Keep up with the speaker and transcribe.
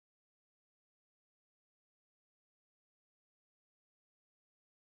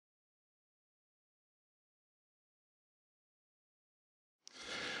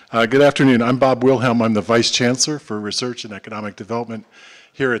Good afternoon. I'm Bob Wilhelm. I'm the Vice Chancellor for Research and Economic Development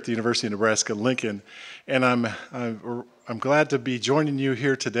here at the University of Nebraska-Lincoln. And I'm glad to be joining you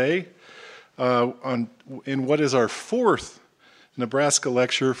here today in what is our fourth Nebraska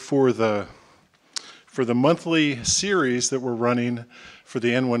lecture for the monthly series that we're running for the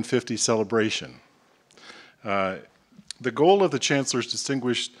N150 celebration. The goal of the Chancellor's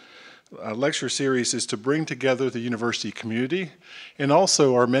Distinguished Lecture Series is to bring together the university community and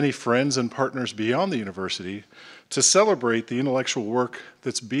also our many friends and partners beyond the university to celebrate the intellectual work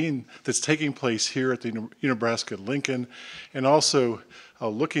that's taking place here at the Nebraska-Lincoln, and also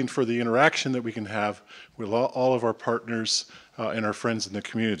looking for the interaction that we can have with all of our partners and our friends in the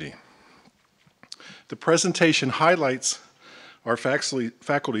community. The presentation highlights our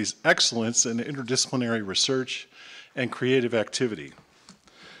faculty's excellence in interdisciplinary research and creative activity.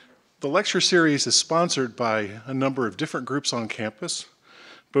 The lecture series is sponsored by a number of different groups on campus,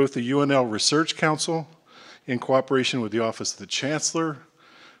 both the UNL Research Council, in cooperation with the Office of the Chancellor,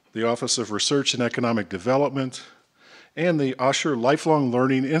 the Office of Research and Economic Development, and the Osher Lifelong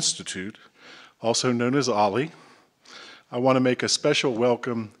Learning Institute, also known as OLLI. I want to make a special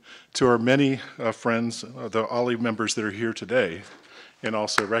welcome to our many friends, the OLLI members that are here today, and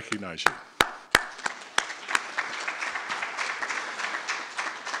also recognize you.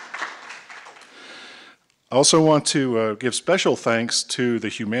 I also want to give special thanks to the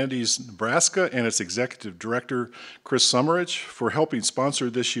Humanities Nebraska and its Executive Director, Chris Summerich, for helping sponsor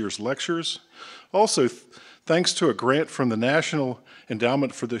this year's lectures. Also, thanks to a grant from the National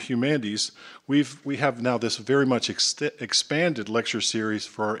Endowment for the Humanities, we have now this very much expanded lecture series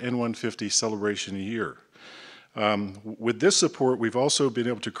for our N150 celebration year. With this support, we've also been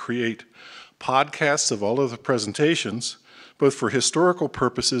able to create podcasts of all of the presentations, both for historical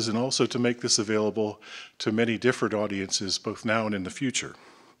purposes and also to make this available to many different audiences, both now and in the future.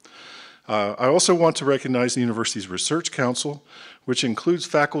 I also want to recognize the university's Research Council, which includes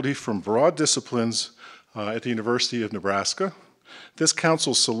faculty from broad disciplines at the University of Nebraska. This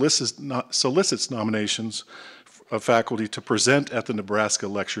council solicits nominations of faculty to present at the Nebraska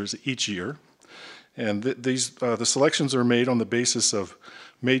lectures each year. And the selections are made on the basis of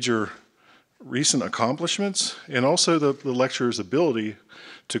major recent accomplishments, and also the lecturer's ability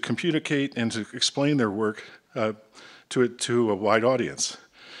to communicate and to explain their work to a wide audience.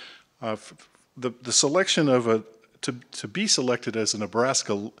 The selection of to be selected as a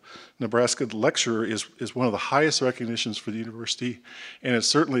Nebraska lecturer is one of the highest recognitions for the university, and it's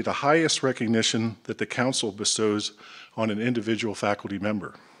certainly the highest recognition that the council bestows on an individual faculty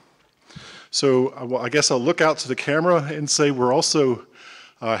member. So I guess I'll look out to the camera and say we're also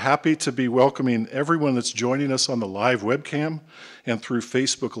happy to be welcoming everyone that's joining us on the live webcam and through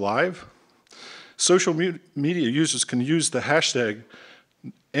Facebook Live. Social media users can use the hashtag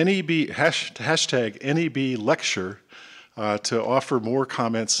NEB lecture to offer more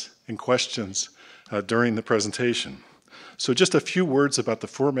comments and questions during the presentation. So just a few words about the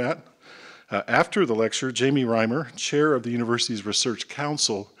format. After the lecture, Jamie Reimer, chair of the university's Research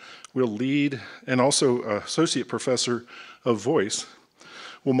Council, will lead, and also associate professor of voice,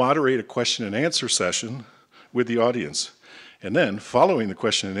 will moderate a question and answer session with the audience. And then, following the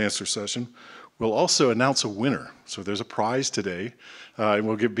question and answer session, we'll also announce a winner. So there's a prize today, and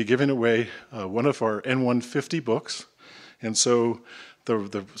we'll be giving away one of our N150 books. And so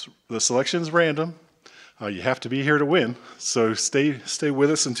the selection's random. You have to be here to win. So stay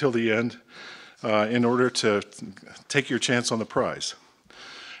with us until the end in order to take your chance on the prize.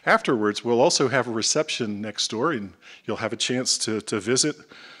 Afterwards, we'll also have a reception next door, and you'll have a chance to visit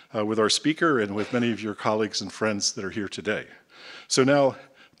with our speaker and with many of your colleagues and friends that are here today. So now,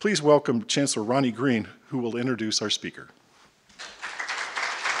 please welcome Chancellor Ronnie Green, who will introduce our speaker.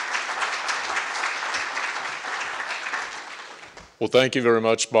 Well, thank you very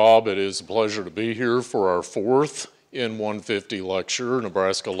much, Bob. It is a pleasure to be here for our fourth N150 lecture,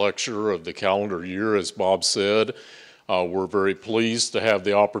 Nebraska lecture of the calendar year, as Bob said. We're very pleased to have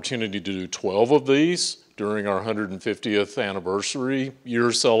the opportunity to do 12 of these during our 150th anniversary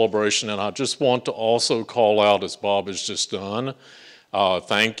year celebration. And I just want to also call out, as Bob has just done,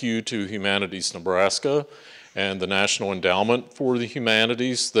 thank you to Humanities Nebraska and the National Endowment for the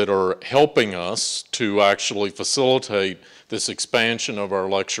Humanities that are helping us to actually facilitate this expansion of our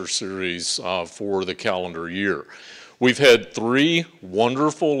lecture series for the calendar year. We've had 3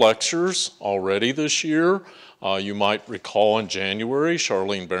 wonderful lectures already this year. You might recall in January,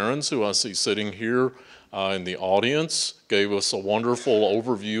 Charlene Behrens, who I see sitting here in the audience, gave us a wonderful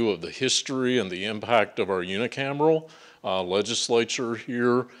overview of the history and the impact of our unicameral legislature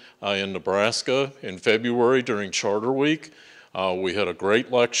here in Nebraska. In February, during Charter Week, We had a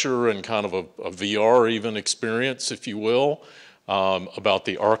great lecture and kind of a VR even experience, if you will, about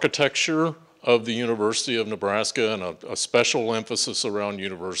the architecture of the University of Nebraska and a special emphasis around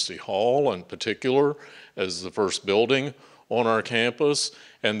University Hall in particular as the first building on our campus.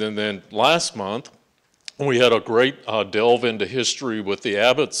 And then last month, we had a great delve into history with the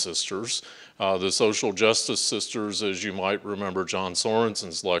Abbott sisters, the social justice sisters, as you might remember John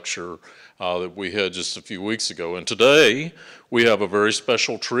Sorensen's lecture that we had just a few weeks ago. And today, we have a very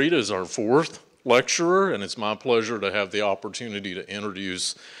special treat as our fourth lecturer, and it's my pleasure to have the opportunity to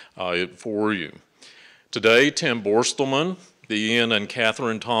introduce it for you. Today, Tim Borstelmann, the Ian and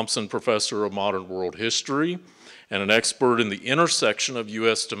Katharine Thompson Professor of Modern World History, and an expert in the intersection of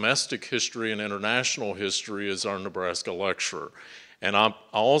U.S. domestic history and international history is our Nebraska lecturer. And I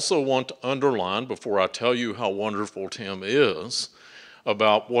also want to underline, before I tell you how wonderful Tim is,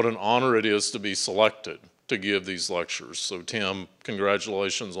 about what an honor it is to be selected to give these lectures. So Tim,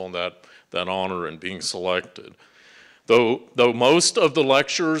 congratulations on that honor and being selected. Though most of the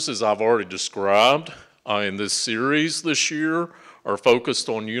lectures, as I've already described in this series this year, are focused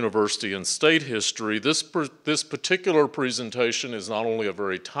on university and state history, this particular presentation is not only a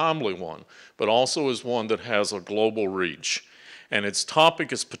very timely one, but also is one that has a global reach. And its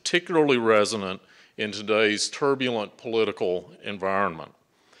topic is particularly resonant in today's turbulent political environment.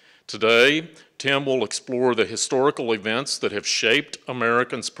 Today, Tim will explore the historical events that have shaped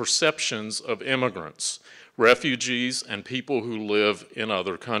Americans' perceptions of immigrants, refugees, and people who live in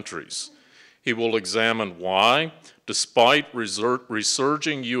other countries. He will examine why, despite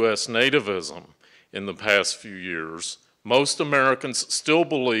resurging U.S. nativism in the past few years, most Americans still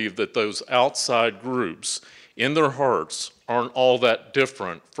believe that those outside groups in their hearts aren't all that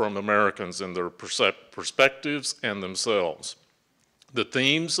different from Americans in their perspectives and themselves. The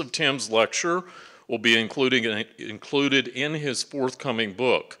themes of Tim's lecture will be included in his forthcoming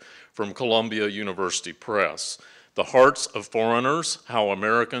book from Columbia University Press, The Hearts of Foreigners, How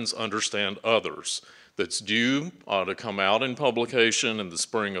Americans Understand Others, that's due to come out in publication in the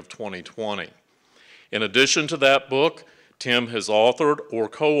spring of 2020. In addition to that book, Tim has authored or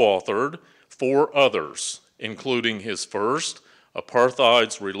co-authored 4 others, including his first,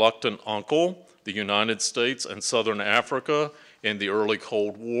 Apartheid's Reluctant Uncle, the United States and Southern Africa in the Early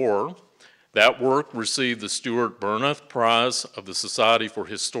Cold War. That work received the Stuart Burneth Prize of the Society for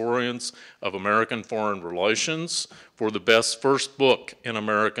Historians of American Foreign Relations for the best first book in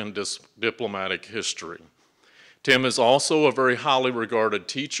American diplomatic history. Tim is also a very highly regarded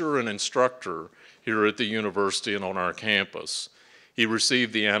teacher and instructor here at the university and on our campus. He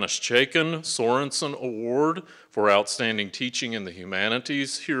received the Annis Chaikin Sorensen Award for Outstanding Teaching in the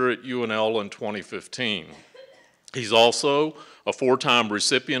Humanities here at UNL in 2015. He's also a 4-time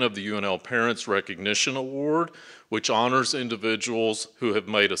recipient of the UNL Parents Recognition Award, which honors individuals who have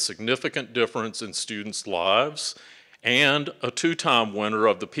made a significant difference in students' lives, and a 2-time winner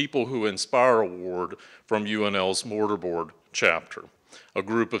of the People Who Inspire Award from UNL's Mortarboard chapter, a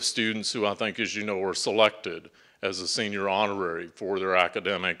group of students who I think, as you know, are selected as a senior honorary for their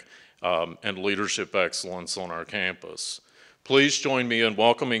academic and leadership excellence on our campus. Please join me in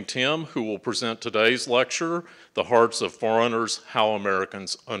welcoming Tim, who will present today's lecture, The Hearts of Foreigners, How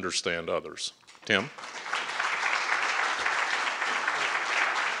Americans Understand Others. Tim?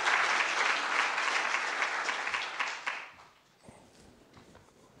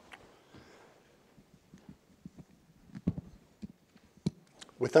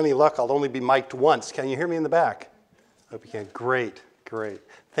 With any luck, I'll only be mic'd once. Can you hear me in the back? Hope you can. Great, great.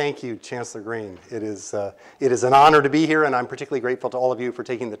 Thank you, Chancellor Green. It is an honor to be here, and I'm particularly grateful to all of you for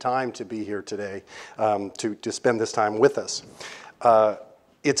taking the time to be here today, to spend this time with us.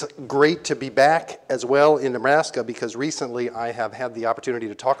 It's great to be back as well in Nebraska, because recently I have had the opportunity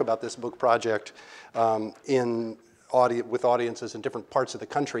to talk about this book project with audiences in different parts of the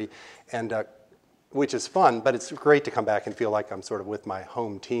country, and which is fun, but it's great to come back and feel like I'm sort of with my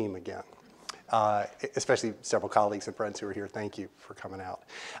home team again. Especially several colleagues and friends who are here. Thank you for coming out.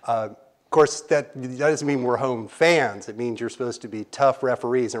 Of course, that doesn't mean we're home fans. It means you're supposed to be tough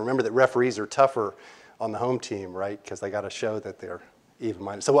referees. And remember that referees are tougher on the home team, right? Because they got to show that they're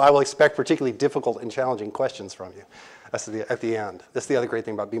even-minded. So I will expect particularly difficult and challenging questions from you at the end. That's the other great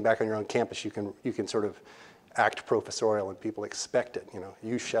thing about being back on your own campus. You can sort of act professorial and people expect it. You know,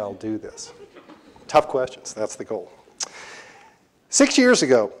 you shall do this. Tough questions. That's the goal. 6 years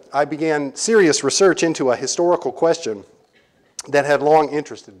ago, I began serious research into a historical question that had long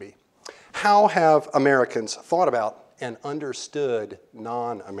interested me. How have Americans thought about and understood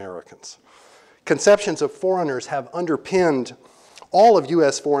non-Americans? Conceptions of foreigners have underpinned all of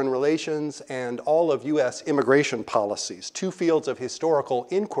U.S. foreign relations and all of U.S. immigration policies, two fields of historical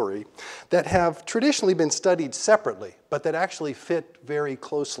inquiry that have traditionally been studied separately, but that actually fit very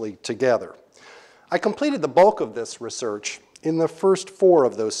closely together. I completed the bulk of this research in the first 4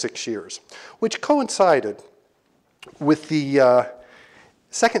 of those 6 years, which coincided with the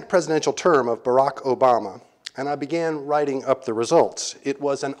second presidential term of Barack Obama, and I began writing up the results. It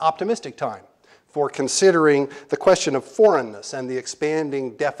was an optimistic time for considering the question of foreignness and the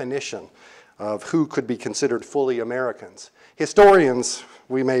expanding definition of who could be considered fully Americans. Historians,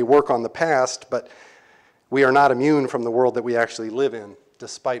 we may work on the past, but we are not immune from the world that we actually live in,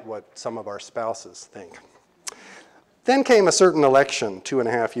 despite what some of our spouses think. Then came a certain election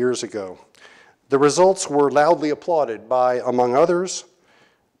 2.5 years ago. The results were loudly applauded by, among others,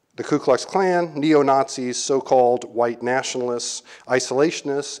 the Ku Klux Klan, neo-Nazis, so-called white nationalists,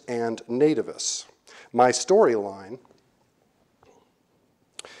 isolationists, and nativists. My storyline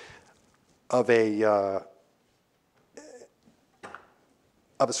of a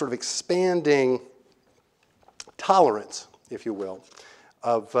sort of expanding tolerance, if you will,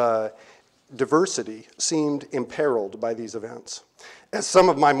 of diversity seemed imperiled by these events. As some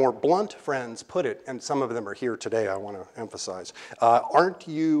of my more blunt friends put it, and some of them are here today, I want to emphasize, aren't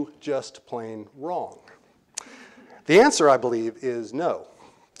you just plain wrong? The answer, I believe, is no.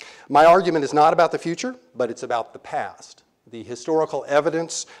 My argument is not about the future, but it's about the past. The historical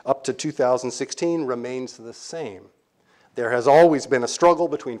evidence up to 2016 remains the same. There has always been a struggle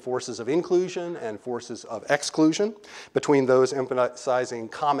between forces of inclusion and forces of exclusion, between those emphasizing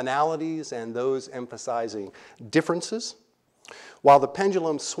commonalities and those emphasizing differences. While the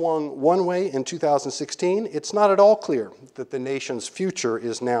pendulum swung one way in 2016, it's not at all clear that the nation's future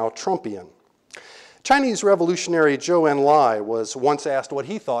is now Trumpian. Chinese revolutionary Zhou Enlai was once asked what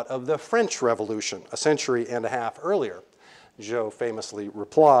he thought of the French Revolution a century and a half earlier. Zhou famously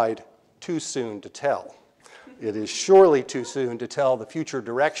replied, "Too soon to tell." It is surely too soon to tell the future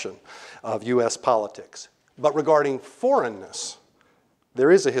direction of U.S. politics. But regarding foreignness, there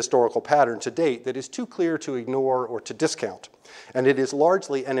is a historical pattern to date that is too clear to ignore or to discount, and it is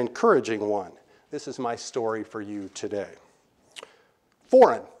largely an encouraging one. This is my story for you today.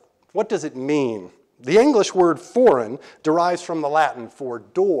 Foreign, what does it mean? The English word foreign derives from the Latin for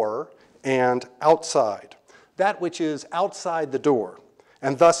door and outside, that which is outside the door,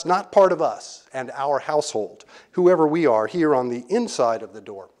 and thus not part of us and our household, whoever we are here on the inside of the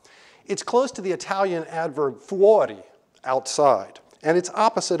door. It's close to the Italian adverb fuori, outside, and it's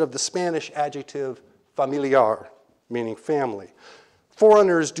opposite of the Spanish adjective familiar, meaning family.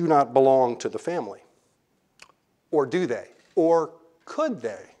 Foreigners do not belong to the family. Or do they? Or could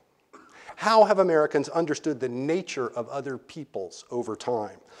they? How have Americans understood the nature of other peoples over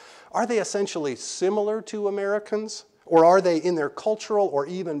time? Are they essentially similar to Americans? Or are they, in their cultural or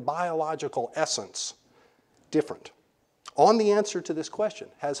even biological essence, different? On the answer to this question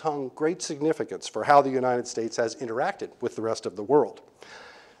has hung great significance for how the United States has interacted with the rest of the world.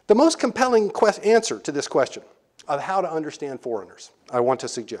 The most compelling answer to this question of how to understand foreigners, I want to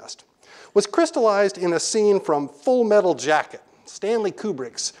suggest, was crystallized in a scene from Full Metal Jacket, Stanley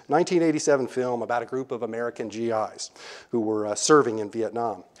Kubrick's 1987 film about a group of American GIs who were serving in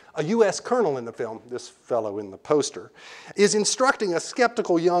Vietnam. A U.S. colonel in the film, this fellow in the poster, is instructing a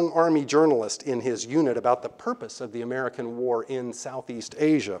skeptical young Army journalist in his unit about the purpose of the American war in Southeast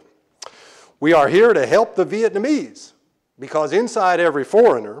Asia. "We are here to help the Vietnamese, because inside every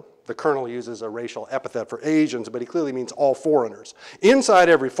foreigner," the colonel uses a racial epithet for Asians, but he clearly means all foreigners, "inside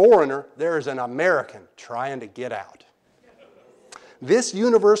every foreigner, there is an American trying to get out." This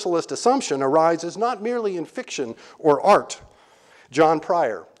universalist assumption arises not merely in fiction or art. John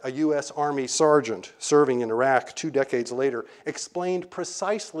Pryor, a U.S. Army sergeant serving in Iraq 2 decades later, explained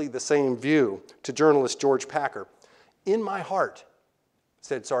precisely the same view to journalist George Packer. "In my heart,"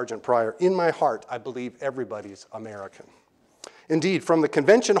 said Sergeant Pryor, "in my heart, I believe everybody's American." Indeed, from the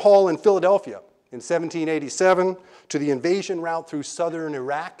convention hall in Philadelphia in 1787 to the invasion route through southern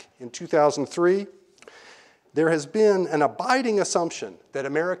Iraq in 2003, there has been an abiding assumption that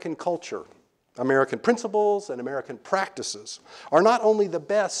American culture, American principles, and American practices are not only the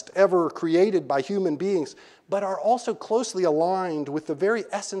best ever created by human beings, but are also closely aligned with the very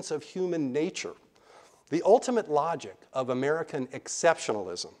essence of human nature. The ultimate logic of American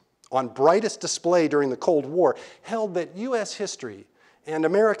exceptionalism, on brightest display during the Cold War, held that U.S. history and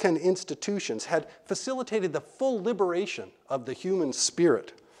American institutions had facilitated the full liberation of the human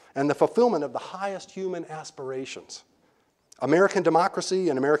spirit and the fulfillment of the highest human aspirations. American democracy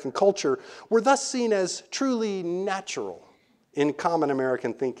and American culture were thus seen as truly natural, in common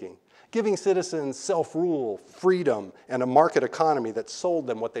American thinking, giving citizens self-rule, freedom, and a market economy that sold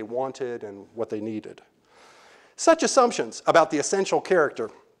them what they wanted and what they needed. Such assumptions about the essential character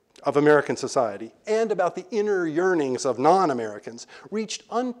of American society and about the inner yearnings of non-Americans reached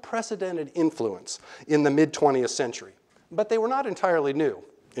unprecedented influence in the mid-20th century, but they were not entirely new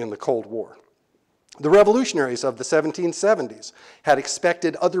in the Cold War. The revolutionaries of the 1770s had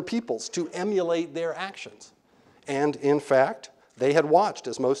expected other peoples to emulate their actions, and in fact, they had watched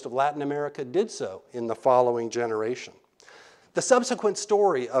as most of Latin America did so in the following generation. The subsequent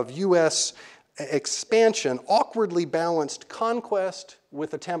story of U.S. expansion awkwardly balanced conquest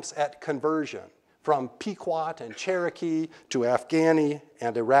with attempts at conversion, from Pequot and Cherokee to Afghani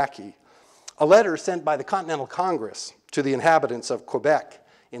and Iraqi. A letter sent by the Continental Congress to the inhabitants of Quebec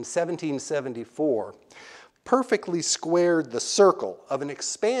in 1774 perfectly squared the circle of an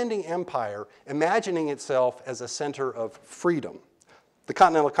expanding empire imagining itself as a center of freedom. The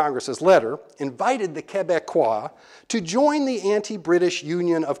Continental Congress's letter invited the Quebecois to join the anti-British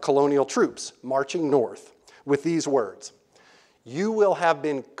Union of Colonial Troops marching north with these words: "You will have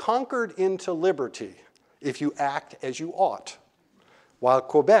been conquered into liberty if you act as you ought." While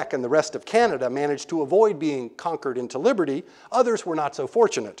Quebec and the rest of Canada managed to avoid being conquered into liberty, others were not so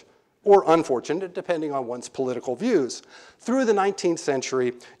fortunate, or unfortunate, depending on one's political views. Through the 19th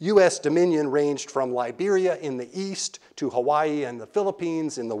century, U.S. dominion ranged from Liberia in the east to Hawaii and the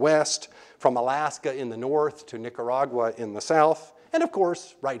Philippines in the west, from Alaska in the north to Nicaragua in the south, and of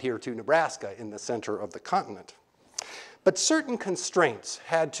course, right here to Nebraska in the center of the continent. But certain constraints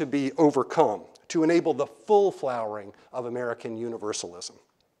had to be overcome to enable the full flowering of American universalism.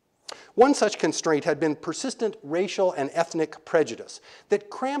 One such constraint had been persistent racial and ethnic prejudice that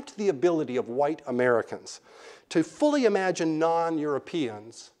cramped the ability of white Americans to fully imagine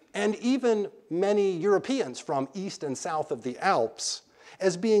non-Europeans, and even many Europeans from east and south of the Alps,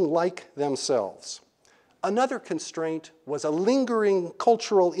 as being like themselves. Another constraint was a lingering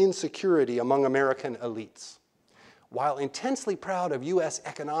cultural insecurity among American elites. While intensely proud of U.S.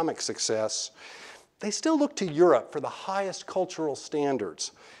 economic success, they still looked to Europe for the highest cultural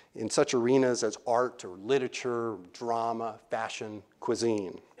standards in such arenas as art or literature, drama, fashion,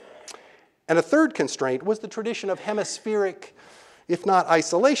 cuisine. And a third constraint was the tradition of hemispheric, if not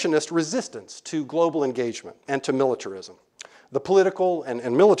isolationist, resistance to global engagement and to militarism. The political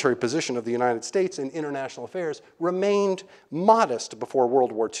and military position of the United States in international affairs remained modest before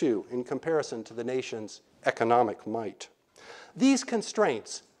World War II in comparison to the nation's economic might. These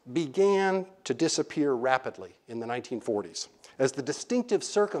constraints began to disappear rapidly in the 1940s as the distinctive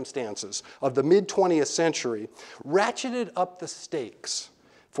circumstances of the mid-20th century ratcheted up the stakes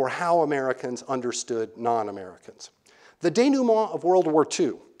for how Americans understood non-Americans. The denouement of World War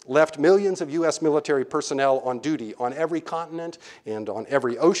II left millions of U.S. military personnel on duty on every continent and on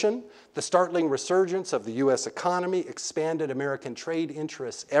every ocean. The startling resurgence of the U.S. economy expanded American trade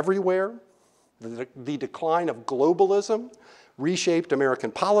interests everywhere. The decline of globalism reshaped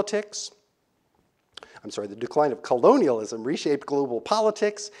American politics. The decline of colonialism reshaped global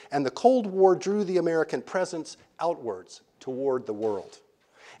politics, and the Cold War drew the American presence outwards toward the world.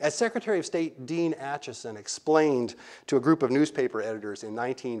 As Secretary of State Dean Acheson explained to a group of newspaper editors in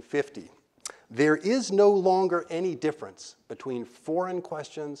 1950, there is no longer any difference between foreign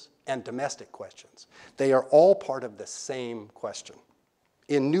questions and domestic questions. They are all part of the same question.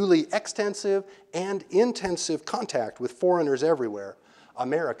 In newly extensive and intensive contact with foreigners everywhere,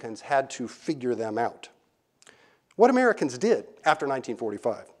 Americans had to figure them out. What Americans did after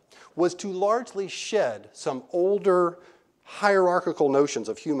 1945 was to largely shed some older hierarchical notions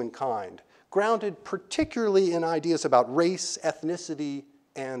of humankind, grounded particularly in ideas about race, ethnicity,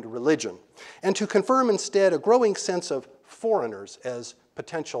 and religion, and to confirm instead a growing sense of foreigners as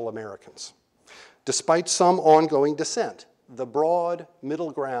potential Americans. Despite some ongoing dissent, the broad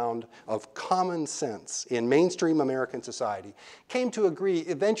middle ground of common sense in mainstream American society came to agree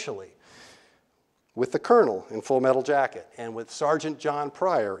eventually with the colonel in Full Metal Jacket and with Sergeant John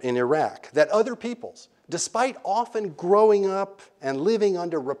Pryor in Iraq that other peoples, despite often growing up and living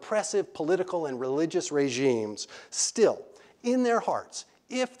under repressive political and religious regimes, still, in their hearts,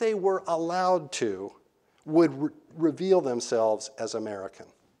 if they were allowed to, would reveal themselves as American.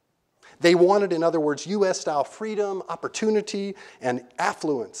 They wanted, in other words, U.S.-style freedom, opportunity, and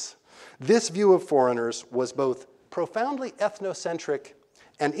affluence. This view of foreigners was both profoundly ethnocentric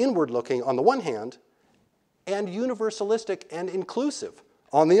and inward-looking on the one hand, and universalistic and inclusive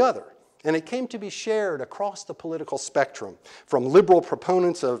on the other. And it came to be shared across the political spectrum, from liberal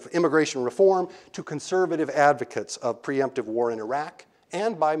proponents of immigration reform to conservative advocates of preemptive war in Iraq,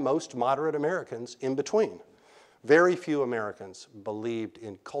 and by most moderate Americans in between. very few Americans believed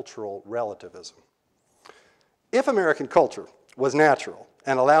in cultural relativism. If American culture was natural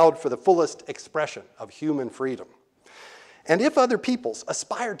and allowed for the fullest expression of human freedom, and if other peoples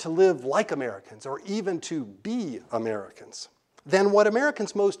aspired to live like Americans or even to be Americans, then what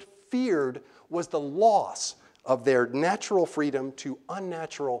Americans most feared was the loss of their natural freedom to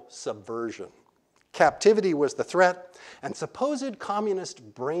unnatural subversion. Captivity was the threat, and supposed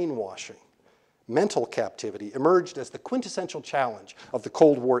communist brainwashing, mental captivity, emerged as the quintessential challenge of the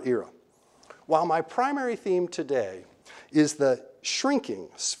Cold War era. While my primary theme today is the shrinking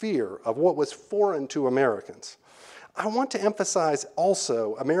sphere of what was foreign to Americans, I want to emphasize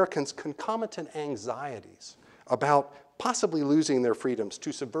also Americans' concomitant anxieties about possibly losing their freedoms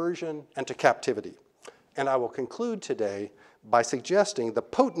to subversion and to captivity. And I will conclude today by suggesting the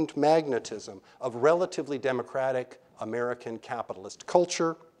potent magnetism of relatively democratic American capitalist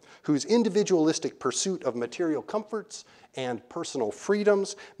culture, whose individualistic pursuit of material comforts and personal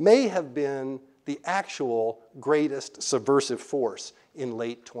freedoms may have been the actual greatest subversive force in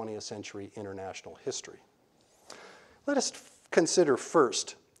late 20th century international history. Let us consider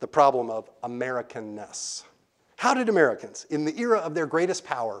first the problem of Americanness. How did Americans, in the era of their greatest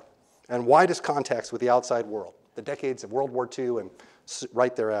power and widest contacts with the outside world, the decades of World War II and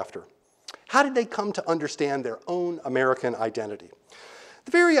right thereafter, how did they come to understand their own American identity?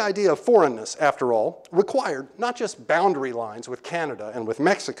 The very idea of foreignness, after all, required not just boundary lines with Canada and with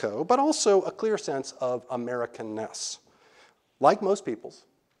Mexico, but also a clear sense of Americanness. Like most peoples,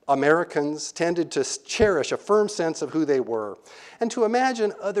 Americans tended to cherish a firm sense of who they were and to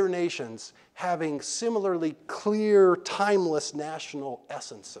imagine other nations having similarly clear, timeless national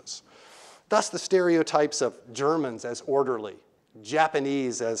essences. Thus, the stereotypes of Germans as orderly,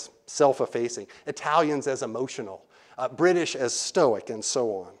 Japanese as self-effacing, Italians as emotional, British as stoic, and so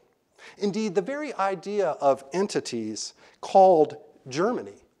on. Indeed, the very idea of entities called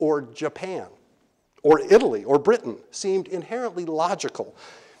Germany or Japan or Italy or Britain seemed inherently logical,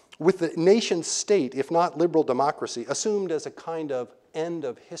 with the nation state, if not liberal democracy, assumed as a kind of end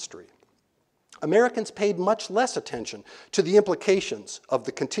of history. Americans paid much less attention to the implications of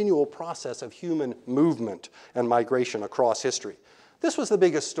the continual process of human movement and migration across history. This was the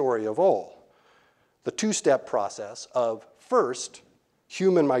biggest story of all. The two-step process of, first,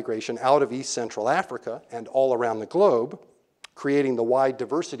 human migration out of East Central Africa and all around the globe, creating the wide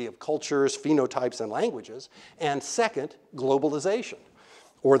diversity of cultures, phenotypes, and languages, and second, globalization,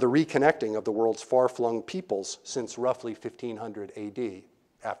 or the reconnecting of the world's far-flung peoples since roughly 1500 AD,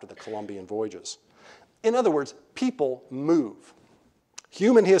 after the Columbian voyages. In other words, people move.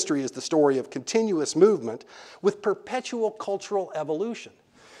 Human history is the story of continuous movement with perpetual cultural evolution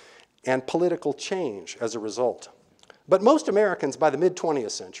and political change as a result. But most Americans by the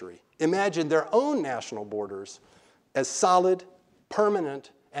mid-20th century imagined their own national borders as solid,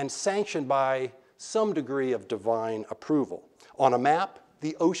 permanent, and sanctioned by some degree of divine approval. On a map,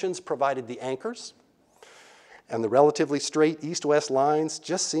 the oceans provided the anchors, and the relatively straight east-west lines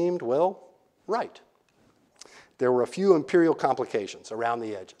just seemed, well, right. There were a few imperial complications around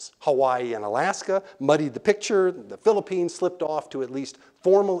the edges. Hawaii and Alaska muddied the picture. The Philippines slipped off to at least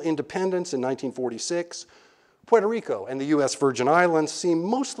formal independence in 1946. Puerto Rico and the U.S. Virgin Islands seemed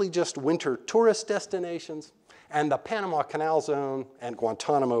mostly just winter tourist destinations, and the Panama Canal Zone and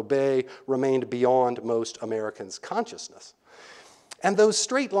Guantanamo Bay remained beyond most Americans' consciousness. And those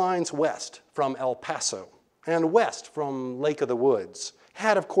straight lines west from El Paso and west from Lake of the Woods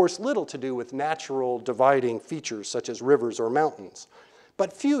had, of course, little to do with natural dividing features such as rivers or mountains.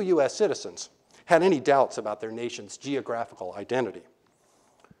 But few U.S. citizens had any doubts about their nation's geographical identity.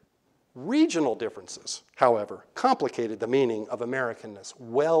 Regional differences, however, complicated the meaning of Americanness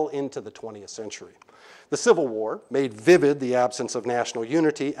well into the 20th century. The Civil War made vivid the absence of national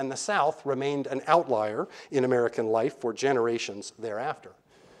unity, and the South remained an outlier in American life for generations thereafter.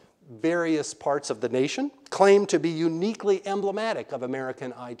 Various parts of the nation claimed to be uniquely emblematic of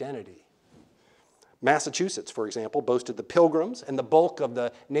American identity. Massachusetts, for example, boasted the Pilgrims and the bulk of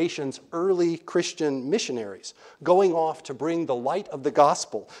the nation's early Christian missionaries going off to bring the light of the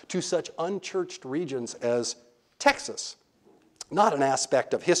gospel to such unchurched regions as Texas, not an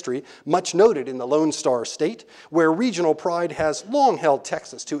aspect of history much noted in the Lone Star State, where regional pride has long held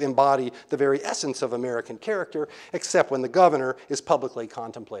Texas to embody the very essence of American character, except when the governor is publicly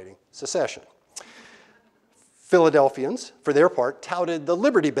contemplating secession. Philadelphians, for their part, touted the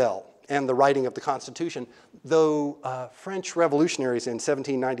Liberty Bell and the writing of the Constitution, though French revolutionaries in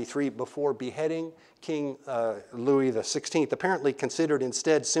 1793, before beheading King Louis XVI, apparently considered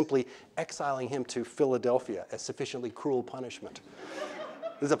instead simply exiling him to Philadelphia as sufficiently cruel punishment.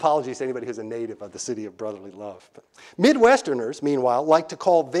 There's apologies to anybody who's a native of the city of brotherly love. But Midwesterners, meanwhile, like to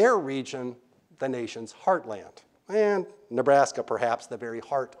call their region the nation's heartland, and Nebraska perhaps the very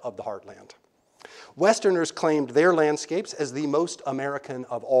heart of the heartland. Westerners claimed their landscapes as the most American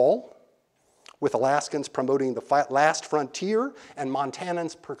of all, with Alaskans promoting the last frontier and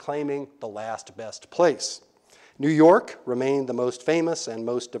Montanans proclaiming the last best place. New York remained the most famous and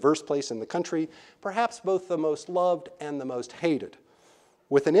most diverse place in the country, perhaps both the most loved and the most hated.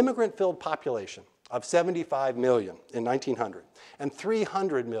 With an immigrant-filled population of 75 million in 1900 and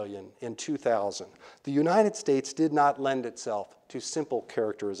 300 million in 2000, the United States did not lend itself to simple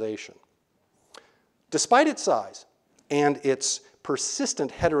characterization. Despite its size and its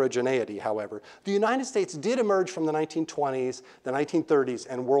persistent heterogeneity, however, the United States did emerge from the 1920s, the 1930s,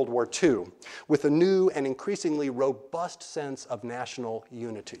 and World War II with a new and increasingly robust sense of national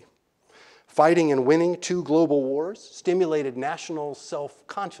unity. Fighting and winning 2 global wars stimulated national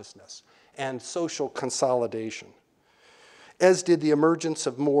self-consciousness and social consolidation, as did the emergence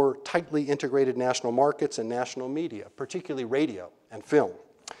of more tightly integrated national markets and national media, particularly radio and film.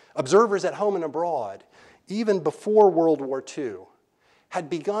 Observers at home and abroad, even before World War II, had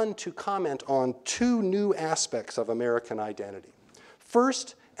begun to comment on 2 new aspects of American identity.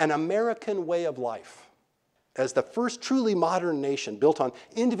 First, an American way of life, as the first truly modern nation built on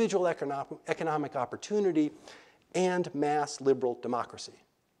individual economic opportunity and mass liberal democracy.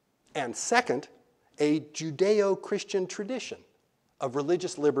 And second, a Judeo-Christian tradition of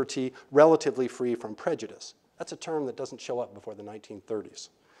religious liberty relatively free from prejudice. That's a term that doesn't show up before the 1930s.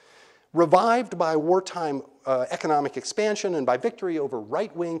 Revived by wartime economic expansion and by victory over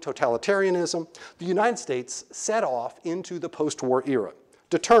right-wing totalitarianism, the United States set off into the post-war era,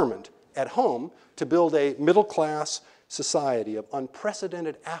 determined at home to build a middle-class society of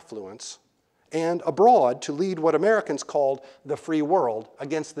unprecedented affluence, and abroad to lead what Americans called the free world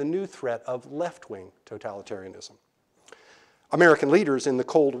against the new threat of left-wing totalitarianism. American leaders in the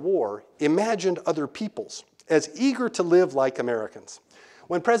Cold War imagined other peoples as eager to live like Americans.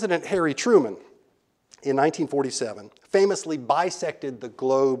 When President Harry Truman, in 1947, famously bisected the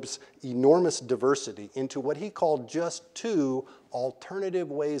globe's enormous diversity into what he called just 2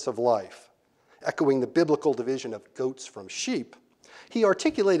 alternative ways of life, echoing the biblical division of goats from sheep, he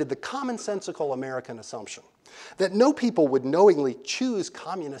articulated the commonsensical American assumption that no people would knowingly choose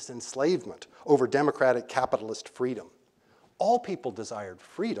communist enslavement over democratic capitalist freedom. All people desired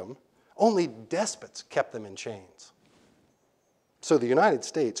freedom, only despots kept them in chains. So the United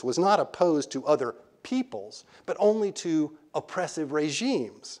States was not opposed to other peoples, but only to oppressive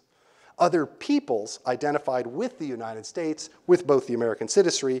regimes. Other peoples identified with the United States, with both the American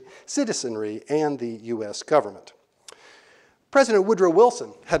citizenry and the US government. President Woodrow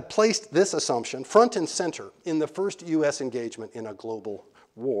Wilson had placed this assumption front and center in the first US engagement in a global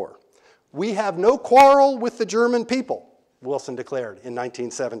war. "We have no quarrel with the German people," Wilson declared in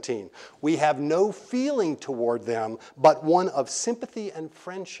 1917. "We have no feeling toward them, but one of sympathy and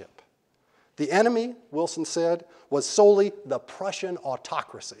friendship." The enemy, Wilson said, was solely the Prussian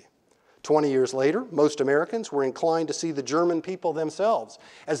autocracy. 20 years later, most Americans were inclined to see the German people themselves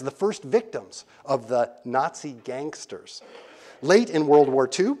as the first victims of the Nazi gangsters. Late in World War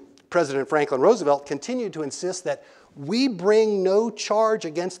II, President Franklin Roosevelt continued to insist that we bring no charge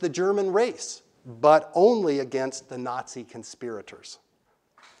against the German race, but only against the Nazi conspirators.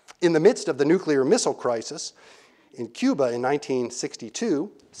 In the midst of the nuclear missile crisis in Cuba in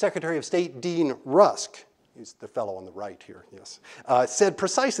 1962, Secretary of State Dean Rusk, he's the fellow on the right here, yes, said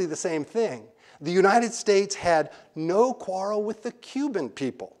precisely the same thing. The United States had no quarrel with the Cuban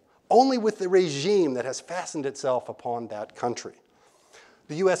people, only with the regime that has fastened itself upon that country.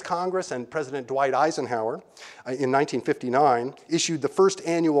 The US Congress and President Dwight Eisenhower in 1959 issued the first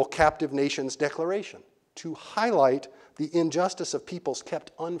annual Captive Nations Declaration to highlight the injustice of peoples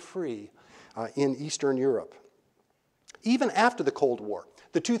kept unfree in Eastern Europe. Even after the Cold War,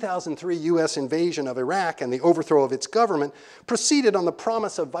 the 2003 US invasion of Iraq and the overthrow of its government proceeded on the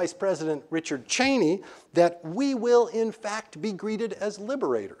promise of Vice President Richard Cheney that we will in fact be greeted as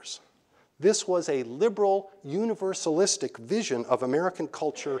liberators. This was a liberal, universalistic vision of American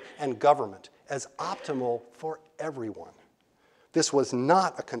culture and government as optimal for everyone. This was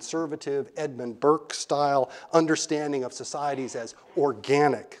not a conservative Edmund Burke-style understanding of societies as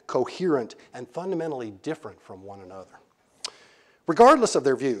organic, coherent, and fundamentally different from one another. Regardless of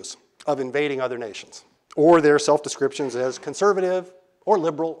their views of invading other nations, or their self-descriptions as conservative, or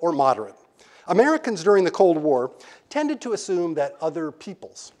liberal, or moderate, Americans during the Cold War tended to assume that other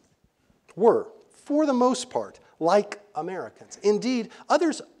peoples were, for the most part, like Americans. Indeed,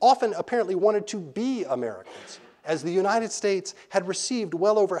 others often apparently wanted to be Americans, as the United States had received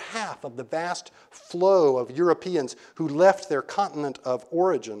well over half of the vast flow of Europeans who left their continent of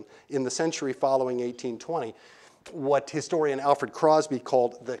origin in the century following 1820, what historian Alfred Crosby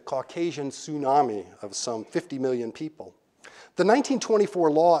called the Caucasian tsunami of some 50 million people. The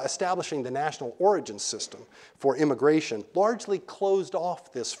 1924 law establishing the national origin system for immigration largely closed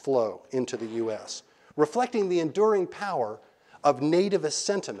off this flow into the U.S., reflecting the enduring power of nativist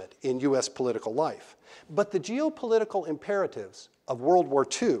sentiment in U.S. political life. But the geopolitical imperatives of World War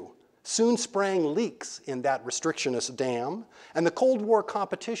II soon sprang leaks in that restrictionist dam, and the Cold War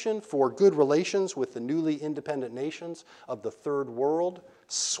competition for good relations with the newly independent nations of the Third World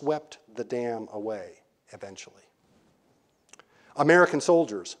swept the dam away eventually. American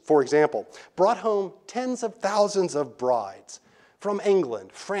soldiers, for example, brought home tens of thousands of brides from England,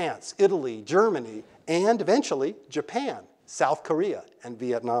 France, Italy, Germany, and eventually Japan, South Korea, and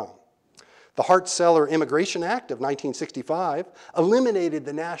Vietnam. The Hart-Celler Immigration Act of 1965 eliminated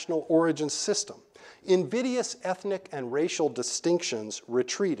the national origin system. Invidious ethnic and racial distinctions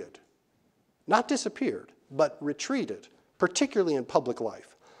retreated. Not disappeared, but retreated, particularly in public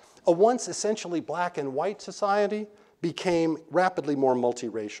life. A once essentially black and white society became rapidly more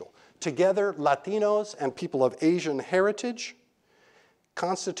multiracial. Together, Latinos and people of Asian heritage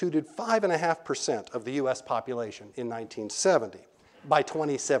constituted 5.5% of the US population in 1970. By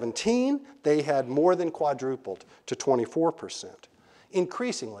 2017, they had more than quadrupled to 24%.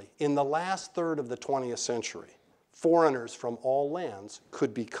 Increasingly, in the last third of the 20th century, foreigners from all lands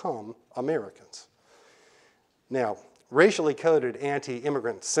could become Americans. Now, racially coded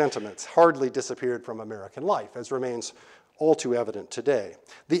anti-immigrant sentiments hardly disappeared from American life, as remains all too evident today.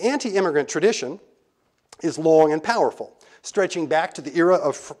 The anti-immigrant tradition is long and powerful, stretching back to the era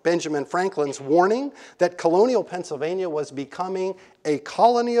of Benjamin Franklin's warning that colonial Pennsylvania was becoming a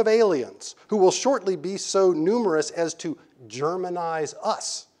colony of aliens who will shortly be so numerous as to Germanize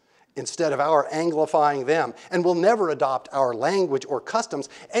us instead of our Anglifying them, and will never adopt our language or customs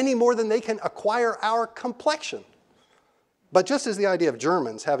any more than they can acquire our complexion. But just as the idea of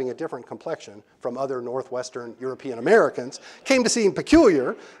Germans having a different complexion from other Northwestern European Americans came to seem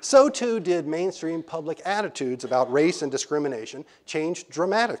peculiar, so too did mainstream public attitudes about race and discrimination change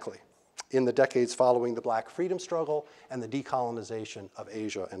dramatically in the decades following the Black freedom struggle and the decolonization of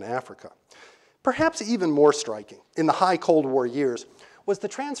Asia and Africa. Perhaps even more striking in the high Cold War years was the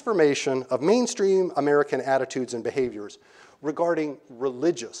transformation of mainstream American attitudes and behaviors regarding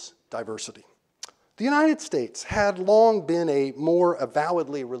religious diversity. The United States had long been a more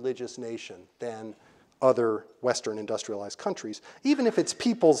avowedly religious nation than other Western industrialized countries, even if its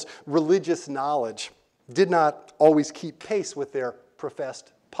people's religious knowledge did not always keep pace with their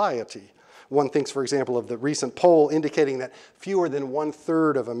professed piety. One thinks, for example, of the recent poll indicating that fewer than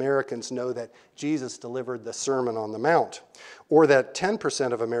 1/3 of Americans know that Jesus delivered the Sermon on the Mount, or that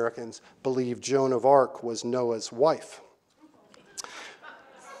 10% of Americans believe Joan of Arc was Noah's wife.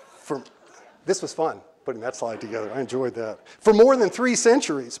 This was fun, putting that slide together. I enjoyed that. For more than 3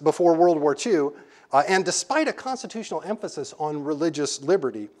 centuries before World War II, and despite a constitutional emphasis on religious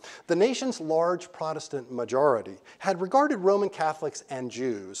liberty, the nation's large Protestant majority had regarded Roman Catholics and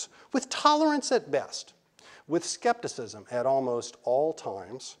Jews with tolerance at best, with skepticism at almost all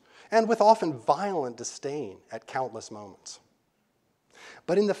times, and with often violent disdain at countless moments.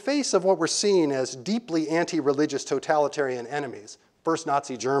 But in the face of what were seen as deeply anti-religious totalitarian enemies, first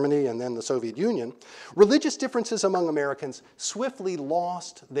Nazi Germany and then the Soviet Union, religious differences among Americans swiftly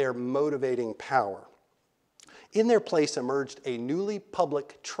lost their motivating power. In their place emerged a newly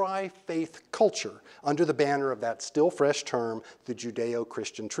public tri-faith culture under the banner of that still fresh term, the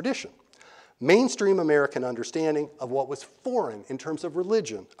Judeo-Christian tradition. Mainstream American understanding of what was foreign in terms of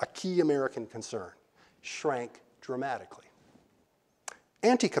religion, a key American concern, shrank dramatically.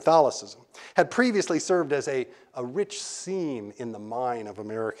 Anti-Catholicism had previously served as a rich seam in the mine of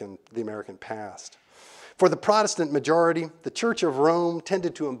the American past. For the Protestant majority, the Church of Rome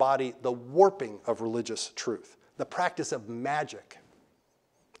tended to embody the warping of religious truth, the practice of magic,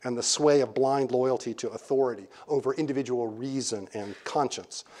 and the sway of blind loyalty to authority over individual reason and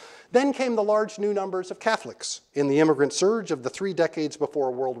conscience. Then came the large new numbers of Catholics in the immigrant surge of the 3 decades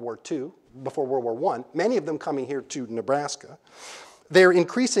before World War I, many of them coming here to Nebraska. Their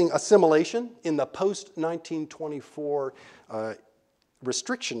increasing assimilation in the post-1924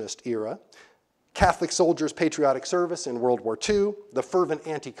 restrictionist era, Catholic soldiers' patriotic service in World War II, the fervent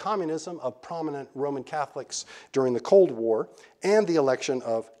anti-communism of prominent Roman Catholics during the Cold War, and the election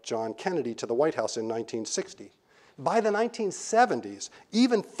of John Kennedy to the White House in 1960. By the 1970s,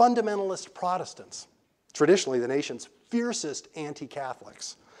 even fundamentalist Protestants, traditionally the nation's fiercest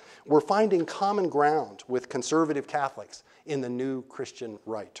anti-Catholics, were finding common ground with conservative Catholics in the new Christian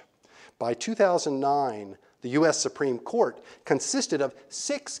right. By 2009, the U.S. Supreme Court consisted of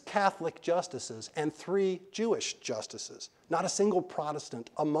 6 Catholic justices and 3 Jewish justices, not a single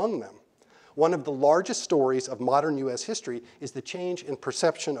Protestant among them. One of the largest stories of modern U.S. history is the change in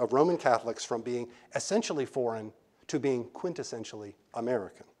perception of Roman Catholics from being essentially foreign to being quintessentially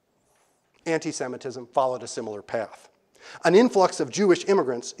American. Anti-Semitism followed a similar path. An influx of Jewish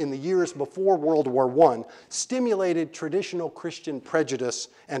immigrants in the years before World War I stimulated traditional Christian prejudice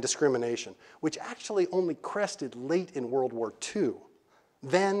and discrimination, which actually only crested late in World War II.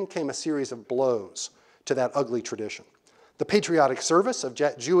 Then came a series of blows to that ugly tradition. The patriotic service of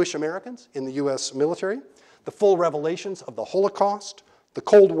Jewish Americans in the U.S. military, the full revelations of the Holocaust, the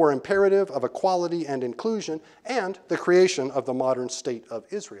Cold War imperative of equality and inclusion, and the creation of the modern state of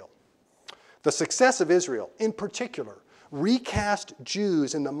Israel. The success of Israel, in particular, recast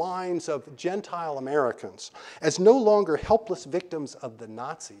Jews in the minds of Gentile Americans as no longer helpless victims of the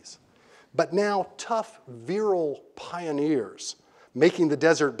Nazis, but now tough, virile pioneers, making the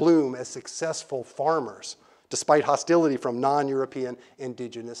desert bloom as successful farmers, despite hostility from non-European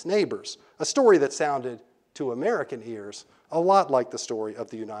indigenous neighbors, a story that sounded to American ears a lot like the story of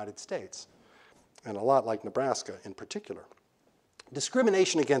the United States, and a lot like Nebraska in particular.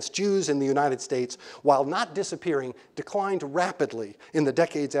 Discrimination against Jews in the United States, while not disappearing, declined rapidly in the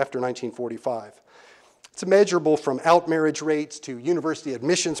decades after 1945. It's measurable from outmarriage rates to university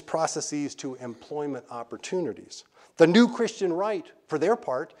admissions processes to employment opportunities. The new Christian right, for their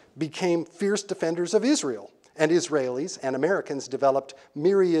part, became fierce defenders of Israel, and Israelis and Americans developed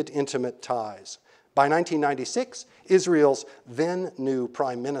myriad intimate ties. By 1996, Israel's then new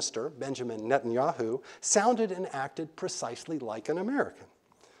prime minister, Benjamin Netanyahu, sounded and acted precisely like an American,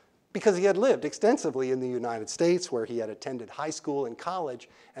 because he had lived extensively in the United States, where he had attended high school and college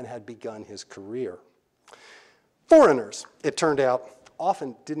and had begun his career. Foreigners, it turned out,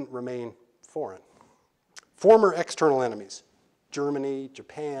 often didn't remain foreign. Former external enemies, Germany,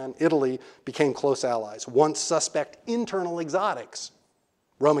 Japan, Italy, became close allies. Once suspect internal exotics,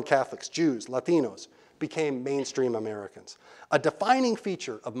 Roman Catholics, Jews, Latinos, became mainstream Americans. A defining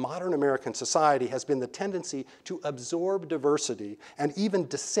feature of modern American society has been the tendency to absorb diversity and even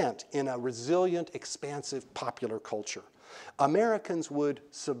dissent in a resilient, expansive popular culture. Americans would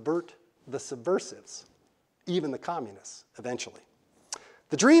subvert the subversives, even the communists, eventually.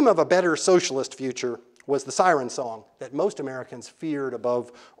 The dream of a better socialist future was the siren song that most Americans feared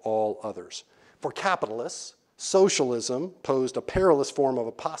above all others. For capitalists, socialism posed a perilous form of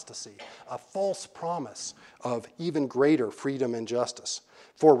apostasy, a false promise of even greater freedom and justice.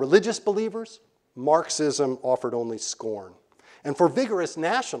 For religious believers, Marxism offered only scorn. And for vigorous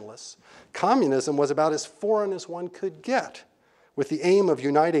nationalists, communism was about as foreign as one could get, with the aim of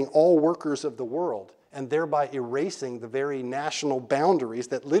uniting all workers of the world and thereby erasing the very national boundaries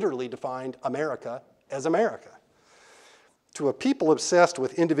that literally defined America as America. To a people obsessed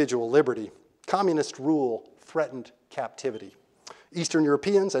with individual liberty, communist rule threatened captivity. Eastern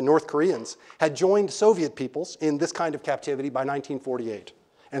Europeans and North Koreans had joined Soviet peoples in this kind of captivity by 1948.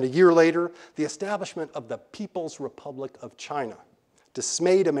 And a year later, the establishment of the People's Republic of China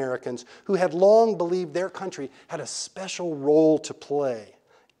dismayed Americans who had long believed their country had a special role to play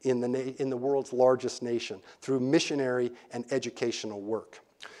in the world's largest nation through missionary and educational work.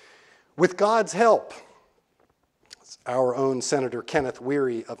 With God's help, our own Senator Kenneth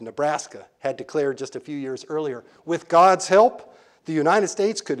Weary of Nebraska had declared just a few years earlier, with God's help, the United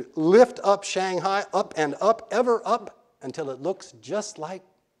States could lift up Shanghai up and up, ever up, until it looks just like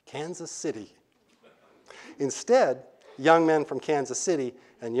Kansas City. Instead, young men from Kansas City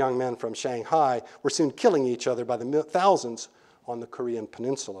and young men from Shanghai were soon killing each other by the thousands on the Korean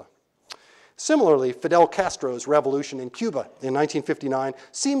Peninsula. Similarly, Fidel Castro's revolution in Cuba in 1959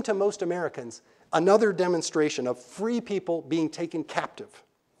 seemed to most Americans another demonstration of free people being taken captive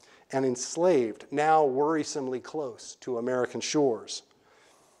and enslaved, now worrisomely close to American shores.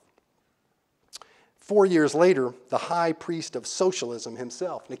 4 years later, the high priest of socialism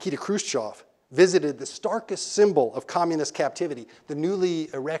himself, Nikita Khrushchev, visited the starkest symbol of communist captivity, the newly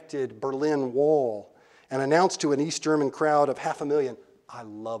erected Berlin Wall, and announced to an East German crowd of 500,000, "I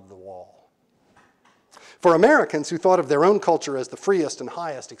love the wall." For Americans who thought of their own culture as the freest and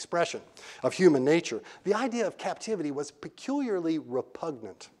highest expression of human nature, the idea of captivity was peculiarly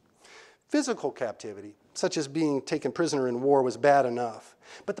repugnant. Physical captivity, such as being taken prisoner in war, was bad enough.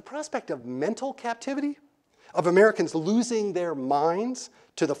 But the prospect of mental captivity, of Americans losing their minds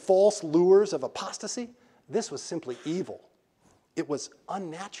to the false lures of apostasy, this was simply evil. It was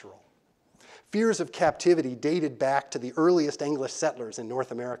unnatural. Fears of captivity dated back to the earliest English settlers in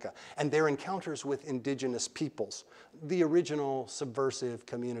North America and their encounters with indigenous peoples, the original subversive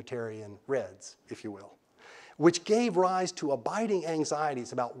communitarian Reds, if you will, which gave rise to abiding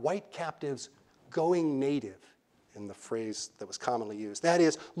anxieties about white captives going native, in the phrase that was commonly used. That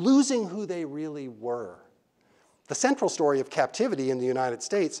is, losing who they really were. The central story of captivity in the United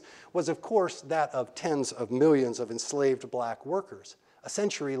States was, of course, that of tens of millions of enslaved black workers, a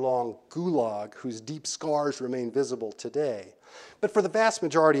century-long gulag whose deep scars remain visible today. But for the vast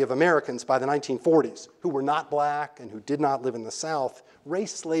majority of Americans by the 1940s, who were not black and who did not live in the South,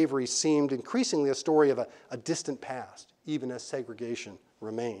 race slavery seemed increasingly a story of a distant past, even as segregation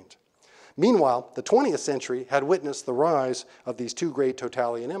remained. Meanwhile, the 20th century had witnessed the rise of these two great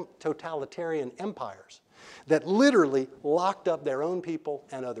totalitarian empires that literally locked up their own people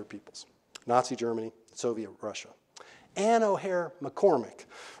and other peoples, Nazi Germany, Soviet Russia. Anne O'Hare McCormick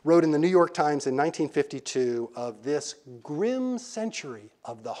wrote in the New York Times in 1952 of this grim century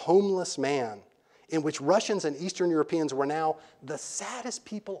of the homeless man, in which Russians and Eastern Europeans were now the saddest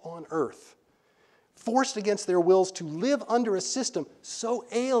people on earth, forced against their wills to live under a system so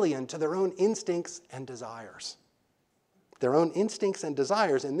alien to their own instincts and desires. Their own instincts and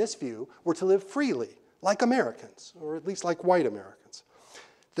desires, in this view, were to live freely, like Americans, or at least like white Americans.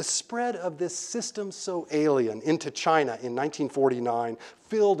 The spread of this system so alien into China in 1949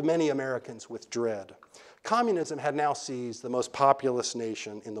 filled many Americans with dread. Communism had now seized the most populous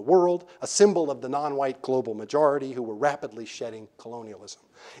nation in the world, a symbol of the non-white global majority who were rapidly shedding colonialism.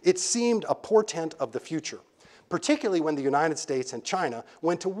 It seemed a portent of the future, particularly when the United States and China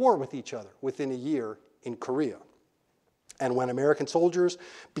went to war with each other within a year in Korea. And when American soldiers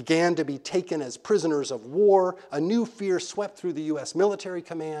began to be taken as prisoners of war, a new fear swept through the US military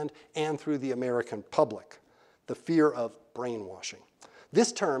command and through the American public, the fear of brainwashing.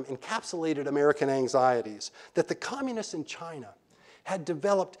 This term encapsulated American anxieties that the communists in China had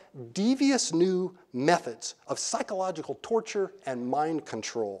developed devious new methods of psychological torture and mind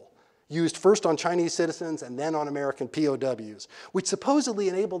control, used first on Chinese citizens and then on American POWs, which supposedly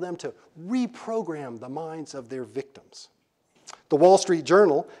enabled them to reprogram the minds of their victims. The Wall Street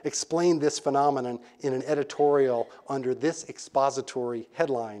Journal explained this phenomenon in an editorial under this expository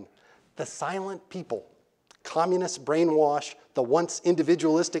headline: "The Silent People. Communists brainwash the once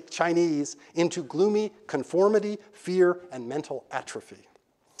individualistic Chinese into gloomy conformity, fear, and mental atrophy."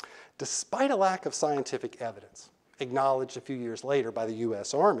 Despite a lack of scientific evidence, acknowledged a few years later by the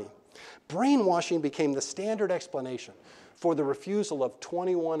US Army, brainwashing became the standard explanation for the refusal of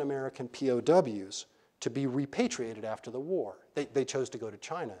 21 American POWs to be repatriated after the war. They chose to go to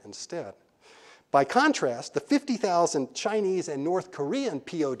China instead. By contrast, the 50,000 Chinese and North Korean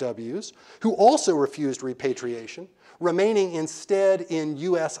POWs, who also refused repatriation, remaining instead in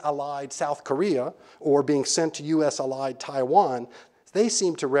US-allied South Korea or being sent to US-allied Taiwan, they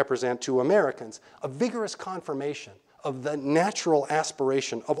seem to represent to Americans a vigorous confirmation of the natural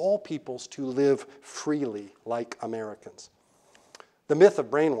aspiration of all peoples to live freely like Americans. The myth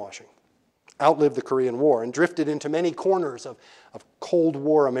of brainwashing outlived the Korean War and drifted into many corners of Cold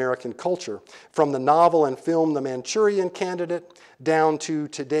War American culture, from the novel and film The Manchurian Candidate down to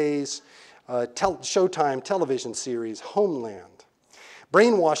today's Showtime television series Homeland.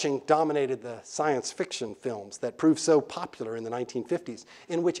 Brainwashing dominated the science fiction films that proved so popular in the 1950s,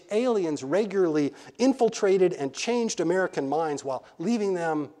 in which aliens regularly infiltrated and changed American minds while leaving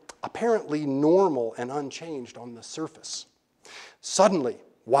them apparently normal and unchanged on the surface. Suddenly,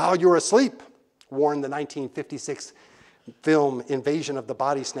 while you're asleep, warned the 1956 film Invasion of the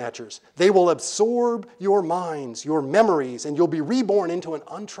Body Snatchers, they will absorb your minds, your memories, and you'll be reborn into an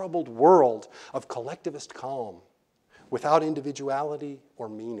untroubled world of collectivist calm, without individuality or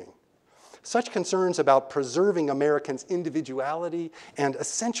meaning. Such concerns about preserving Americans' individuality and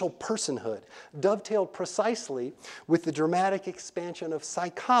essential personhood dovetailed precisely with the dramatic expansion of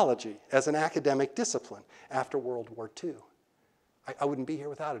psychology as an academic discipline after World War II. I wouldn't be here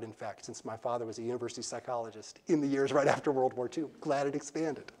without it, in fact, since my father was a university psychologist in the years right after World War II. Glad it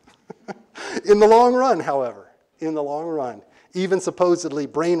expanded. In the long run, however, even supposedly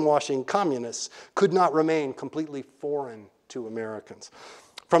brainwashing communists could not remain completely foreign to Americans.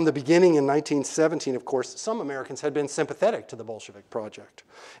 From the beginning in 1917, of course, some Americans had been sympathetic to the Bolshevik project.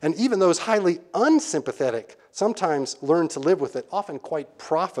 And even those highly unsympathetic sometimes learned to live with it, often quite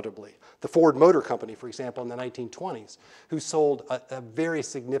profitably. The Ford Motor Company, for example, in the 1920s, who sold a very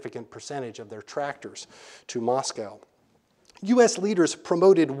significant percentage of their tractors to Moscow. US leaders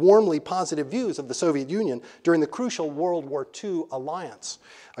promoted warmly positive views of the Soviet Union during the crucial World War II alliance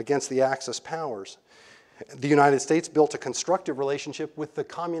against the Axis powers. The United States built a constructive relationship with the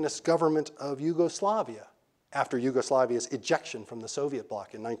communist government of Yugoslavia after Yugoslavia's ejection from the Soviet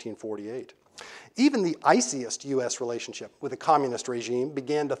bloc in 1948. Even the iciest U.S. relationship with the communist regime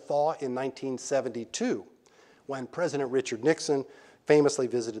began to thaw in 1972 when President Richard Nixon famously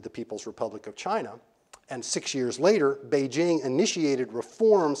visited the People's Republic of China. And 6 years later, Beijing initiated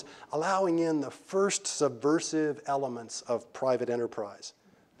reforms allowing in the first subversive elements of private enterprise,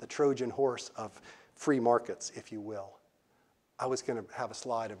 the Trojan horse of free markets, if you will. I was going to have a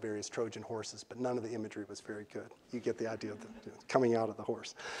slide of various Trojan horses, but none of the imagery was very good. You get the idea of coming out of the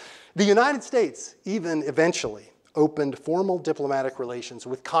horse. The United States even eventually opened formal diplomatic relations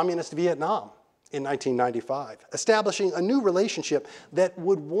with communist Vietnam in 1995, establishing a new relationship that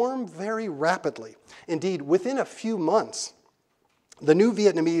would warm very rapidly. Indeed, within a few months, the new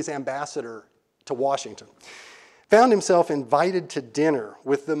Vietnamese ambassador to Washington found himself invited to dinner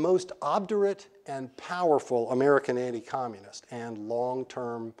with the most obdurate and powerful American anti-communist and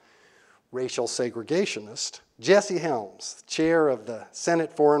long-term racial segregationist, Jesse Helms, chair of the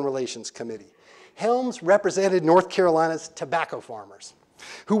Senate Foreign Relations Committee. Helms represented North Carolina's tobacco farmers,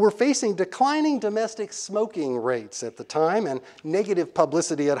 who were facing declining domestic smoking rates at the time and negative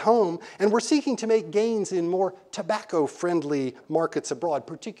publicity at home, and were seeking to make gains in more tobacco-friendly markets abroad,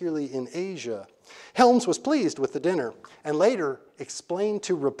 particularly in Asia. Helms was pleased with the dinner and later explained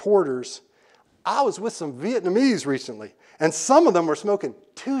to reporters, "I was with some Vietnamese recently, and some of them were smoking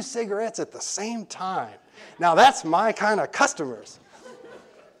 2 cigarettes at the same time. Now that's my kind of customers."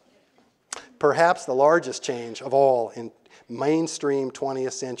 Perhaps the largest change of all in mainstream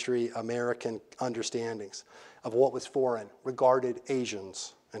 20th century American understandings of what was foreign regarded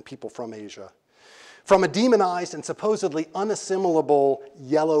Asians and people from Asia. From a demonized and supposedly unassimilable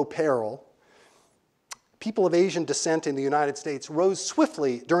yellow peril, people of Asian descent in the United States rose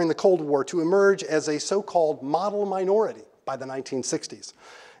swiftly during the Cold War to emerge as a so-called model minority by the 1960s.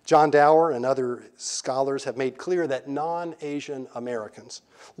 John Dower and other scholars have made clear that non-Asian Americans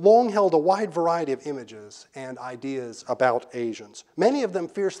long held a wide variety of images and ideas about Asians, many of them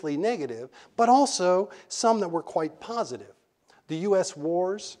fiercely negative, but also some that were quite positive. The U.S.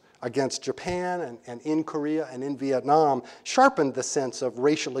 wars against Japan and in Korea and in Vietnam sharpened the sense of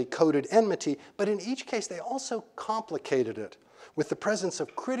racially coded enmity, but in each case they also complicated it with the presence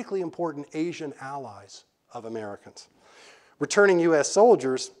of critically important Asian allies of Americans. Returning U.S.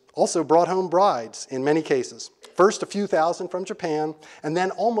 soldiers also brought home brides in many cases. First a few thousand from Japan, and then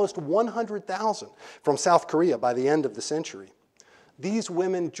almost 100,000 from South Korea by the end of the century. These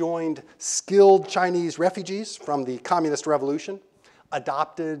women joined skilled Chinese refugees from the Communist Revolution,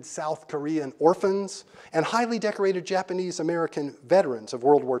 adopted South Korean orphans, and highly decorated Japanese American veterans of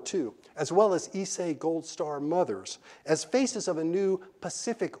World War II, as well as Issei Gold Star mothers, as faces of a new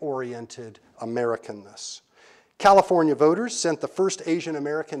Pacific-oriented Americanness. California voters sent the first Asian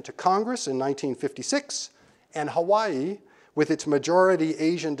American to Congress in 1956, and Hawaii, with its majority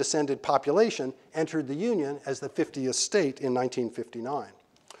Asian-descended population, entered the Union as the 50th state in 1959.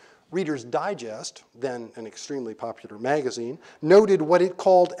 Reader's Digest, then an extremely popular magazine, noted what it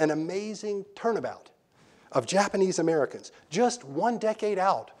called an amazing turnabout of Japanese Americans, just 1 decade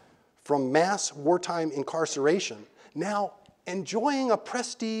out from mass wartime incarceration, now enjoying a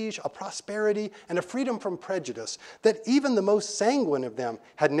prestige, a prosperity, and a freedom from prejudice that even the most sanguine of them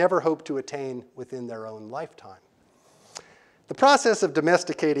had never hoped to attain within their own lifetime. The process of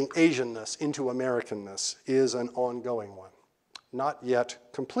domesticating Asianness into Americanness is an ongoing one, not yet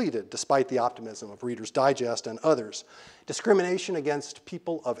completed, despite the optimism of Reader's Digest and others. Discrimination against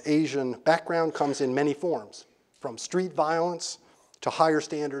people of Asian background comes in many forms, from street violence to higher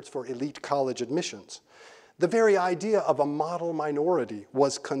standards for elite college admissions. The very idea of a model minority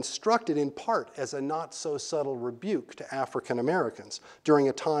was constructed in part as a not-so-subtle rebuke to African Americans during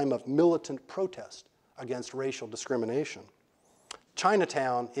a time of militant protest against racial discrimination.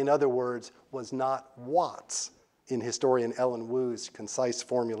 Chinatown, in other words, was not Watts, in historian Ellen Wu's concise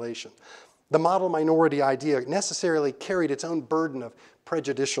formulation. The model minority idea necessarily carried its own burden of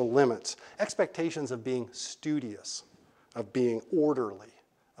prejudicial limits, expectations of being studious, of being orderly,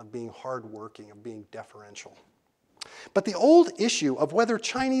 of being hardworking, of being deferential. But the old issue of whether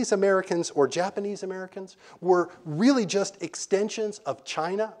Chinese Americans or Japanese Americans were really just extensions of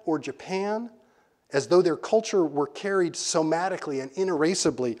China or Japan, as though their culture were carried somatically and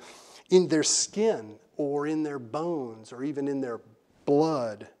inerasably in their skin or in their bones or even in their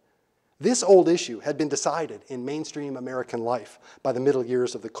blood. This old issue had been decided in mainstream American life by the middle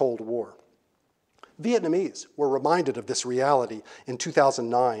years of the Cold War. Vietnamese were reminded of this reality in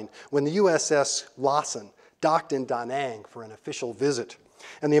 2009 when the USS Lawson docked in Da Nang for an official visit.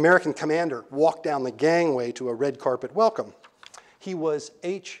 and the American commander walked down the gangway to a red carpet welcome. He was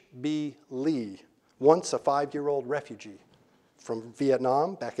H.B. Lee, once a 5-year-old refugee from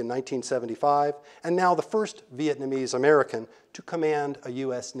Vietnam back in 1975, and now the first Vietnamese American to command a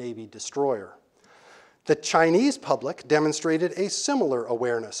U.S. Navy destroyer. The Chinese public demonstrated a similar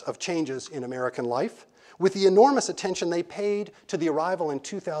awareness of changes in American life, with the enormous attention they paid to the arrival in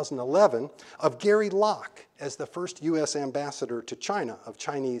 2011 of Gary Locke as the first U.S. ambassador to China of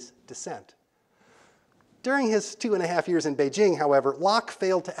Chinese descent. During his 2.5 years in Beijing, however, Locke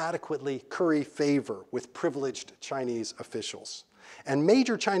failed to adequately curry favor with privileged Chinese officials. And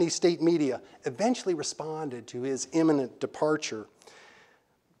major Chinese state media eventually responded to his imminent departure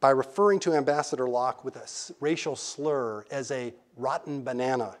by referring to Ambassador Locke with a racial slur as a rotten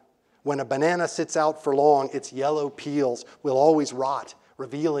banana. When a banana sits out for long, its yellow peels will always rot,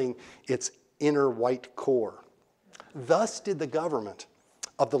 revealing its inner white core. Thus did the government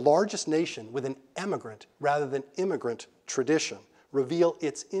of the largest nation with an emigrant rather than immigrant tradition reveal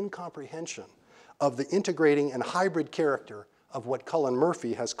its incomprehension of the integrating and hybrid character of what Cullen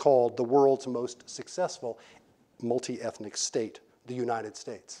Murphy has called the world's most successful multi-ethnic state, the United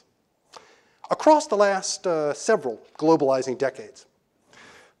States. Across the last several globalizing decades,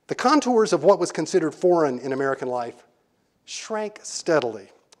 the contours of what was considered foreign in American life shrank steadily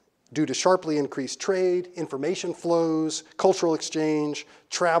due to sharply increased trade, information flows, cultural exchange,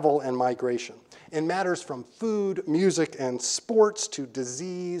 travel, and migration. In matters from food, music, and sports to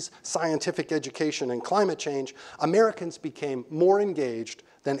disease, scientific education, and climate change, Americans became more engaged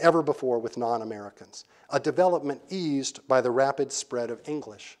than ever before with non-Americans, a development eased by the rapid spread of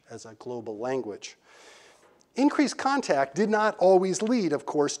English as a global language. Increased contact did not always lead, of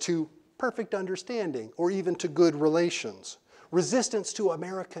course, to perfect understanding or even to good relations. Resistance to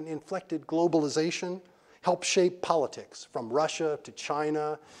American-inflected globalization helped shape politics from Russia to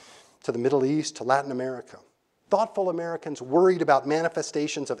China to the Middle East to Latin America. Thoughtful Americans worried about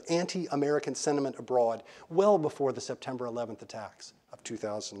manifestations of anti-American sentiment abroad well before the September 11th attacks of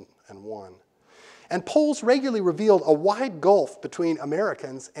 2001. And polls regularly revealed a wide gulf between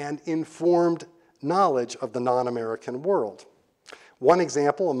Americans and informed knowledge of the non-American world. One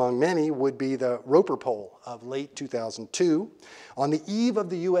example among many would be the Roper poll of late 2002 on the eve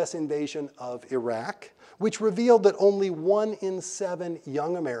of the US invasion of Iraq, which revealed that only 1 in 7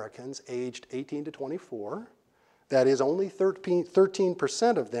 young Americans aged 18 to 24, that is only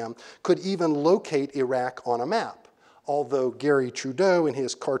 13% of them, could even locate Iraq on a map, although Gary Trudeau in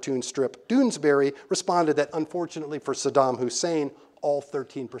his cartoon strip Doonesbury responded that unfortunately for Saddam Hussein, all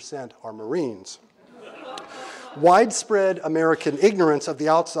 13% are Marines. Widespread American ignorance of the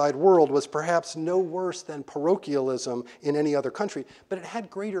outside world was perhaps no worse than parochialism in any other country, but it had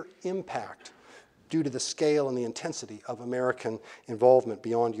greater impact due to the scale and the intensity of American involvement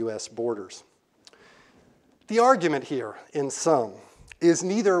beyond US borders. The argument here, in sum, is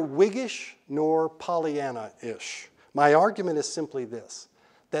neither Whiggish nor Pollyanna-ish. My argument is simply this,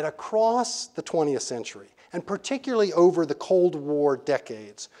 that across the 20th century, and particularly over the Cold War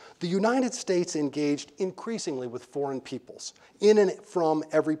decades, the United States engaged increasingly with foreign peoples in and from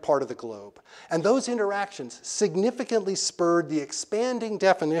every part of the globe. And those interactions significantly spurred the expanding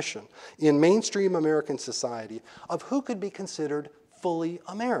definition in mainstream American society of who could be considered fully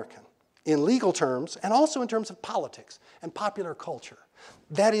American, in legal terms and also in terms of politics and popular culture.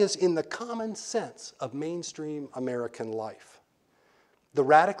 That is, in the common sense of mainstream American life. The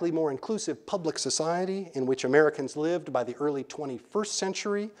radically more inclusive public society in which Americans lived by the early 21st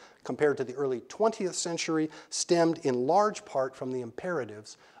century compared to the early 20th century stemmed in large part from the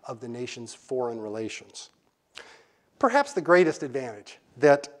imperatives of the nation's foreign relations. Perhaps the greatest advantage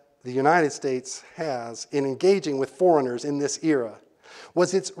that the United States has in engaging with foreigners in this era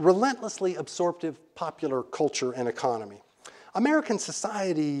was its relentlessly absorptive popular culture and economy. American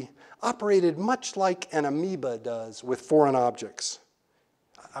society operated much like an amoeba does with foreign objects.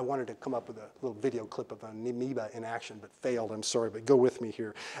 I wanted to come up with a little video clip of an amoeba in action, but failed. I'm sorry, but go with me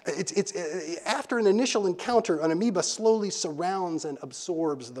here. After an initial encounter, an amoeba slowly surrounds and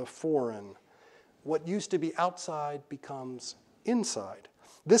absorbs the foreign. What used to be outside becomes inside.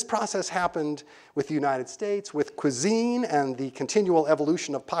 This process happened with the United States, with cuisine and the continual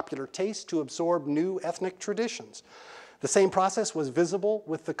evolution of popular taste to absorb new ethnic traditions. The same process was visible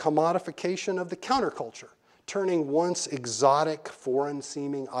with the commodification of the counterculture, turning once exotic,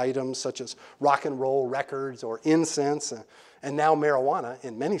 foreign-seeming items such as rock and roll records or incense, and now marijuana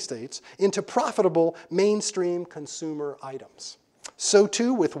in many states, into profitable mainstream consumer items. So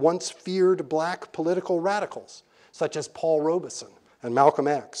too with once feared black political radicals, such as Paul Robeson, and Malcolm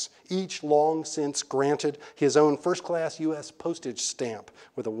X, each long since granted his own first-class U.S. postage stamp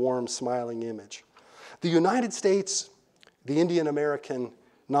with a warm, smiling image. The United States, the Indian-American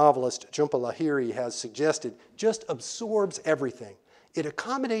novelist Jhumpa Lahiri has suggested, just absorbs everything. It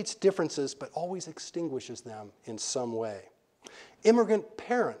accommodates differences, but always extinguishes them in some way. Immigrant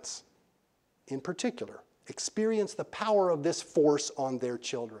parents, in particular, experience the power of this force on their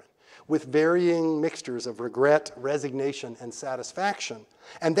children, with varying mixtures of regret, resignation, and satisfaction.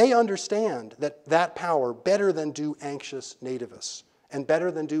 And they understand that power better than do anxious nativists, and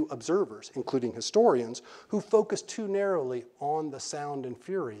better than do observers, including historians, who focus too narrowly on the sound and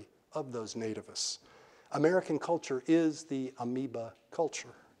fury of those nativists. American culture is the amoeba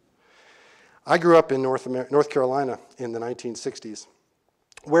culture. I grew up in North Carolina in the 1960s,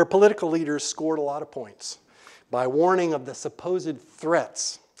 where political leaders scored a lot of points by warning of the supposed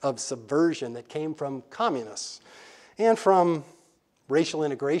threats of subversion that came from communists and from racial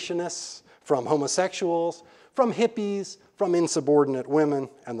integrationists, from homosexuals, from hippies, from insubordinate women,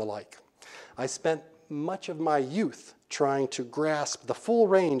 and the like. I spent much of my youth trying to grasp the full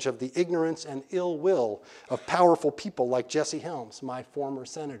range of the ignorance and ill will of powerful people like Jesse Helms, my former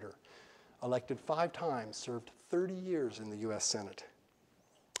senator, elected 5 times, served 30 years in the U.S. Senate,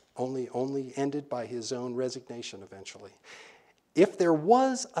 only ended by his own resignation eventually. If there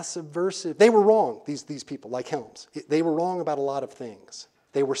was a subversive, they were wrong, these people like Helms. They were wrong about a lot of things.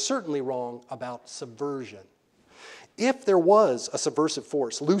 They were certainly wrong about subversion. If there was a subversive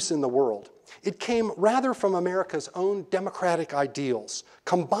force loose in the world, it came rather from America's own democratic ideals,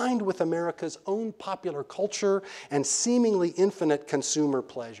 combined with America's own popular culture and seemingly infinite consumer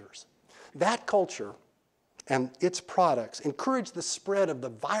pleasures. That culture and its products encouraged the spread of the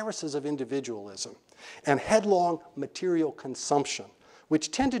viruses of individualism and headlong material consumption,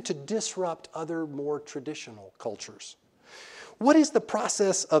 which tended to disrupt other more traditional cultures. What is the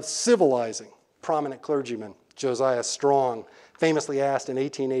process of civilizing? Prominent clergyman Josiah Strong famously asked in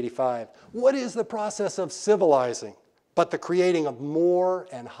 1885, what is the process of civilizing but the creating of more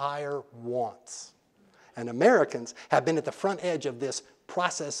and higher wants? And Americans have been at the front edge of this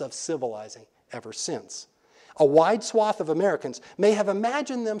process of civilizing ever since. A wide swath of Americans may have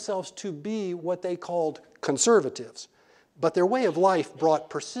imagined themselves to be what they called conservatives, but their way of life brought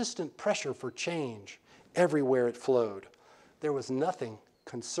persistent pressure for change everywhere it flowed. There was nothing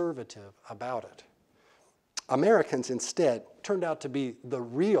conservative about it. Americans instead turned out to be the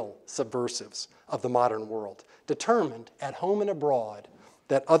real subversives of the modern world, determined at home and abroad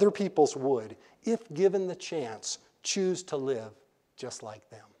that other peoples would, if given the chance, choose to live just like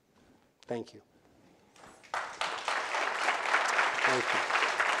them. Thank you. Thank you.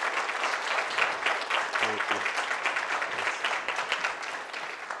 Thank you.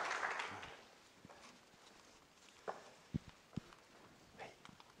 Hey,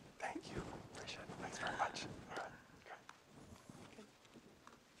 thank you. Appreciate it. Thanks very much. All right. Great.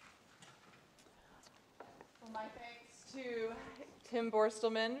 Well, my thanks to Tim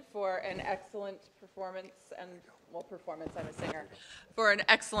Borstelmann for an excellent performance and, well, performance, I'm a singer, for an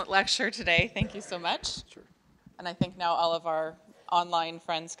excellent lecture today. Thank you so much. Sure. And I think now all of our online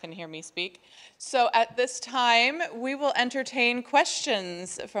friends can hear me speak. So at this time, we will entertain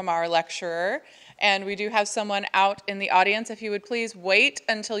questions from our lecturer. And we do have someone out in the audience. If you would please wait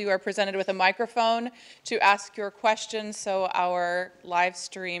until you are presented with a microphone to ask your question so our live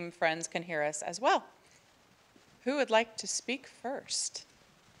stream friends can hear us as well. Who would like to speak first?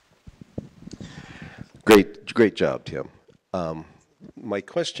 Great job, Tim. My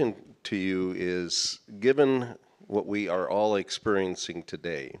question to you is, given what we are all experiencing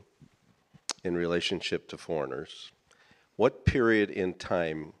today in relationship to foreigners, what period in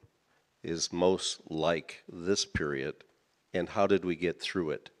time is most like this period, and how did we get through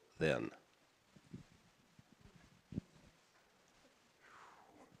it then?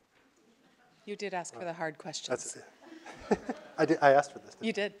 You did ask for the hard questions. I asked for this.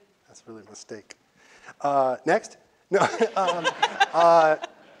 You did. That's really a mistake. Next? No.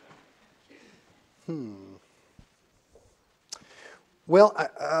 Well,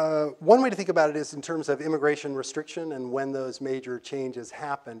 one way to think about it is in terms of immigration restriction and when those major changes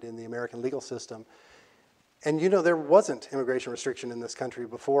happened in the American legal system. And you know, there wasn't immigration restriction in this country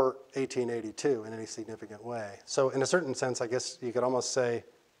before 1882 in any significant way. So in a certain sense, I guess you could almost say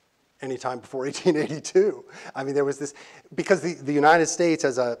any time before 1882. I mean, there was this, because the United States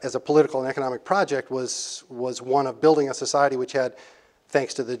as a political and economic project was one of building a society which had,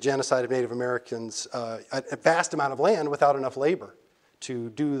 thanks to the genocide of Native Americans, a vast amount of land without enough labor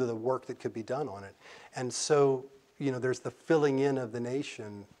to do the work that could be done on it. And so, you know, there's the filling in of the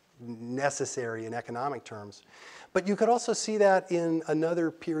nation necessary in economic terms. But you could also see that in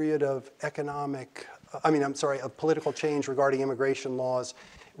another period of of political change regarding immigration laws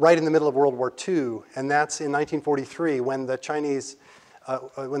right in the middle of World War II, and that's in 1943 when the Chinese,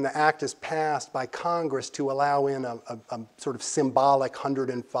 when the act is passed by Congress to allow in a sort of symbolic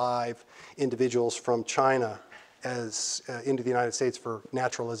 105 individuals from China as into the United States for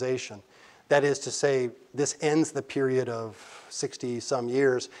naturalization. That is to say, this ends the period of 60-some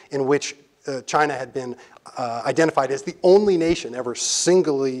years in which China had been identified as the only nation ever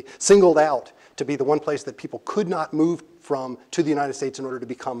singled out to be the one place that people could not move from to the United States in order to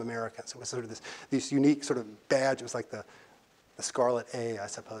become Americans. It was sort of this unique sort of badge. It was like the Scarlet A, I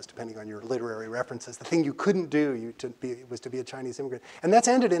suppose, depending on your literary references. The thing you couldn't do was to be a Chinese immigrant. And that's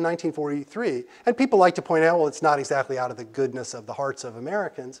ended in 1943. And people like to point out, well, it's not exactly out of the goodness of the hearts of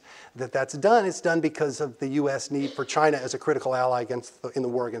Americans that that's done. It's done because of the U.S. need for China as a critical ally in the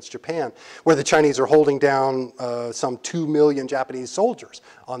war against Japan, where the Chinese are holding down some 2 million Japanese soldiers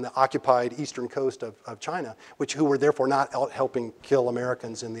on the occupied eastern coast of China, who were therefore not out helping kill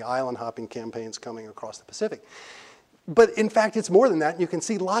Americans in the island hopping campaigns coming across the Pacific. But in fact, it's more than that. You can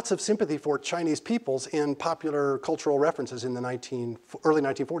see lots of sympathy for Chinese peoples in popular cultural references in the early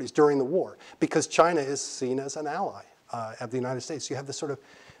 1940s during the war, because China is seen as an ally of the United States. You have this sort of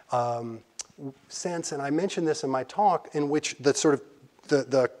sense, and I mentioned this in my talk, in which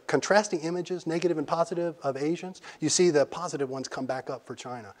the contrasting images, negative and positive, of Asians, you see the positive ones come back up for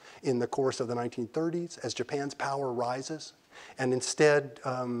China in the course of the 1930s as Japan's power rises. And instead,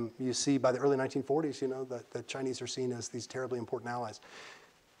 you see by the early 1940s, that the Chinese are seen as these terribly important allies.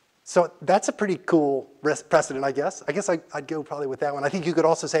 So that's a pretty cool precedent, I guess. I guess I'd go probably with that one. I think you could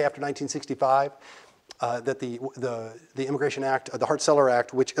also say after 1965 that the Immigration Act, the Hart-Celler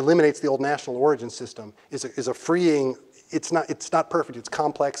Act, which eliminates the old national origin system, is a freeing. It's not perfect. It's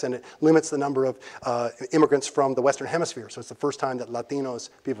complex, and it limits the number of immigrants from the Western Hemisphere. So it's the first time that Latinos,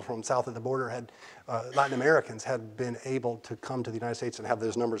 people from south of the border, Latin Americans, had been able to come to the United States and have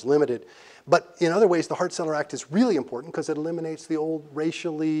those numbers limited. But in other ways, the Hart-Celler Act is really important because it eliminates the old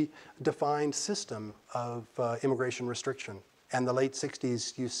racially defined system of immigration restriction. And the late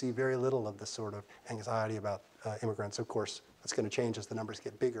 60s, you see very little of this sort of anxiety about immigrants. Of course, that's going to change as the numbers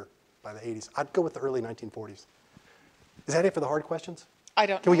get bigger by the 80s. I'd go with the early 1940s. Is that it for the hard questions? I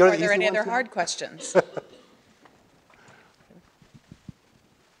don't Can we know. go to Are the there easy any other ones now? hard questions?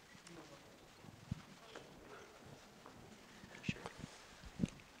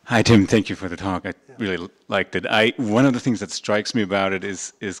 Hi, Tim. Thank you for the talk. I really liked it. One of the things that strikes me about it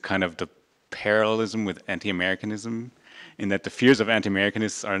is kind of the parallelism with anti-Americanism, in that the fears of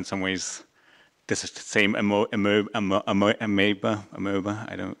anti-Americanists are in some ways the same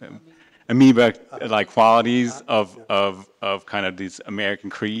amoeba-like qualities of kind of this American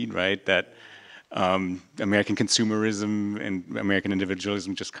creed, right? That American consumerism and American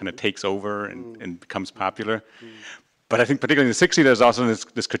individualism just kind of takes over and becomes popular. But I think particularly in the 60s, there's also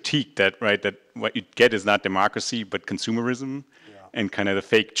this critique that, right, that what you get is not democracy, but consumerism, and kind of the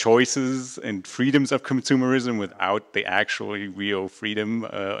fake choices and freedoms of consumerism without the actually real freedom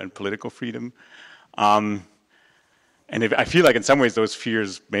and political freedom. And I feel like in some ways those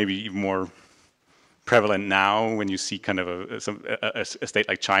fears may be even more prevalent now when you see kind of a state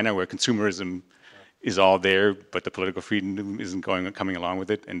like China where consumerism is all there, but the political freedom isn't coming along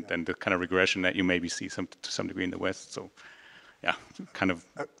with it, and then the kind of regression that you maybe see to some degree in the West. So, yeah, kind of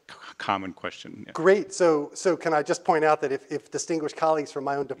common question. Yeah. Great. So can I just point out that if distinguished colleagues from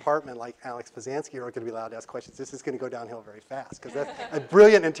my own department, like Alex Pazansky, are going to be allowed to ask questions, this is going to go downhill very fast, because that's a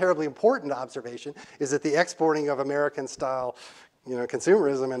brilliant and terribly important observation, is that the exporting of American-style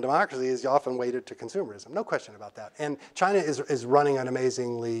consumerism and democracy is often weighted to consumerism. No question about that. And China is running an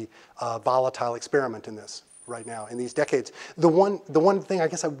amazingly volatile experiment in this right now, in these decades. The one thing I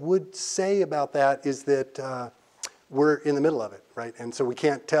guess I would say about that is that we're in the middle of it, right? And so we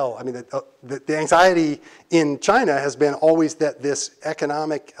can't tell. I mean, the anxiety in China has been always that this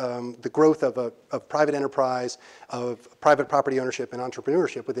economic, the growth of private enterprise, of private property ownership and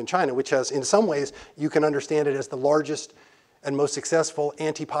entrepreneurship within China, which has, in some ways, you can understand it as the largest and most successful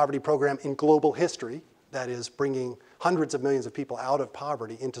anti-poverty program in global history, that is bringing hundreds of millions of people out of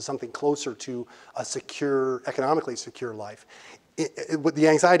poverty into something closer to a secure, economically secure life. The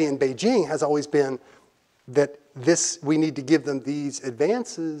anxiety in Beijing has always been that we need to give them these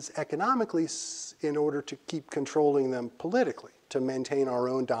advances economically in order to keep controlling them politically, to maintain our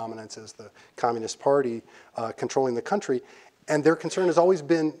own dominance as the Communist Party controlling the country. And their concern has always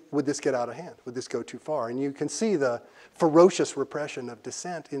been, would this get out of hand? Would this go too far? And you can see the ferocious repression of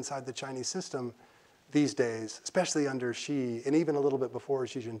dissent inside the Chinese system these days, especially under Xi, and even a little bit before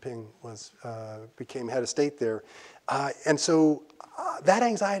Xi Jinping became head of state there. And so that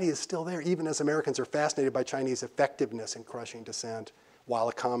anxiety is still there, even as Americans are fascinated by Chinese effectiveness in crushing dissent while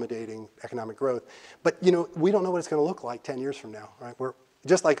accommodating economic growth. But we don't know what it's going to look like 10 years from now, right? We're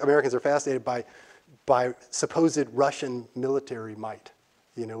just like Americans are fascinated by supposed Russian military might,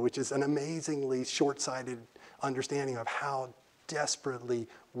 which is an amazingly short-sighted understanding of how desperately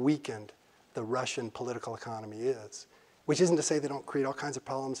weakened the Russian political economy is, which isn't to say they don't create all kinds of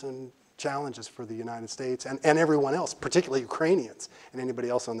problems and challenges for the United States and everyone else, particularly Ukrainians and anybody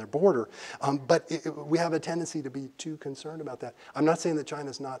else on their border. But we have a tendency to be too concerned about that. I'm not saying that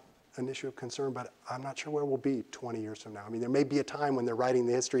China's not an issue of concern, but I'm not sure where we'll be 20 years from now. I mean, there may be a time when they're writing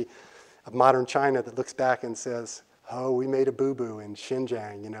the history of modern China that looks back and says, oh, we made a boo-boo in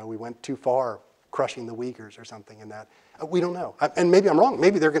Xinjiang, we went too far crushing the Uyghurs or something in that. We don't know. And maybe I'm wrong.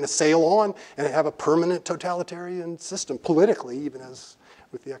 Maybe they're going to sail on and have a permanent totalitarian system politically, even as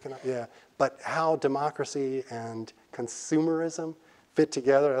with the economic, yeah. But how democracy and consumerism fit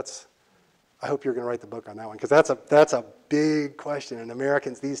together, I hope you're going to write the book on that one, because that's a big question. And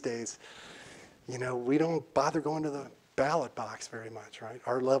Americans these days, we don't bother going to the ballot box very much, right?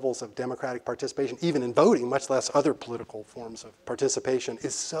 Our levels of democratic participation, even in voting, much less other political forms of participation,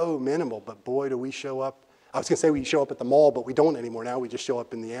 is so minimal. But boy, do we show up. I was going to say we show up at the mall, but we don't anymore. Now we just show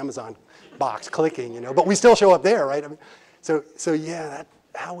up in the Amazon box clicking, But we still show up there, right? I mean, so yeah,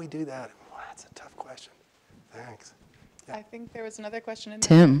 how we do that, that's a tough question. Thanks. Yeah. I think there was another question in there.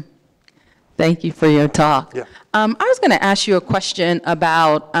 Tim, thank you for your talk. Yeah. I was going to ask you a question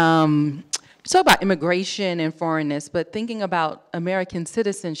about, about immigration and foreignness, but thinking about American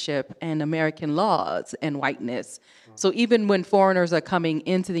citizenship and American laws and whiteness. So even when foreigners are coming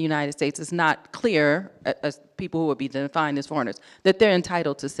into the United States, it's not clear, as people who would be defined as foreigners, that they're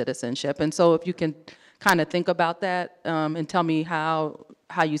entitled to citizenship. And so if you can kind of think about that and tell me how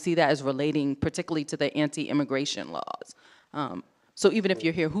you see that as relating particularly to the anti-immigration laws. So even if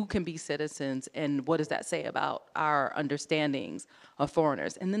you're here, who can be citizens, and what does that say about our understandings of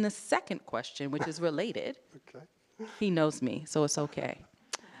foreigners? And then the second question, which is related, Okay. he knows me, so it's okay.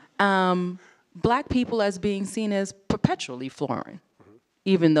 Black people as being seen as perpetually foreign,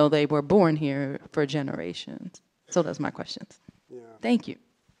 even though they were born here for generations. So that's my questions. Yeah. Thank you.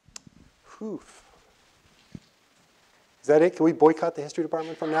 Oof. Is that it? Can we boycott the history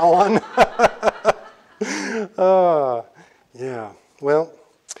department from now on? Yeah. Well,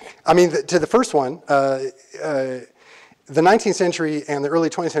 I mean, to the first one, the 19th century and the early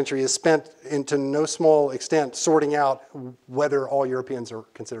 20th century is spent to no small extent sorting out whether all Europeans are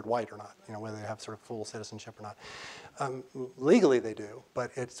considered white or not, whether they have sort of full citizenship or not. Legally they do, but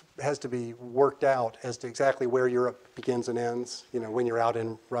it has to be worked out as to exactly where Europe begins and ends, when you're out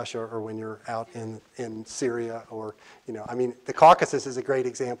in Russia or when you're out in Syria or, I mean, the Caucasus is a great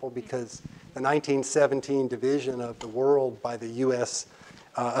example because the 1917 division of the world by the U.S.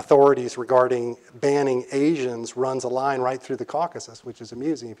 Authorities regarding banning Asians runs a line right through the Caucasus, which is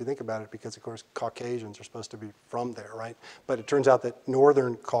amusing if you think about it, because of course Caucasians are supposed to be from there, right? But it turns out that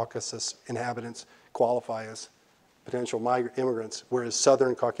northern Caucasus inhabitants qualify as potential immigrants, whereas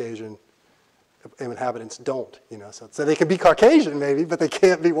southern Caucasian inhabitants don't, So they can be Caucasian maybe, but they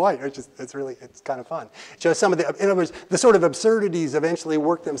can't be white. It's kind of fun. So some of the, in other words, the sort of absurdities eventually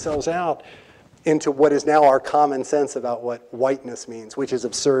work themselves out into what is now our common sense about what whiteness means, which is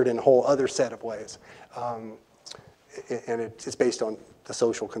absurd in a whole other set of ways. And it's based on the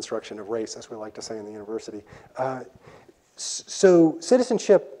social construction of race, as we like to say in the university. So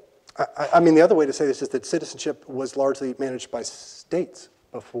citizenship, I mean, the other way to say this is that citizenship was largely managed by states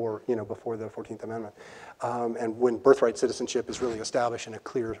before the 14th Amendment. And when birthright citizenship is really established in a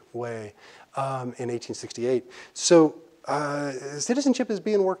clear way in 1868. So citizenship is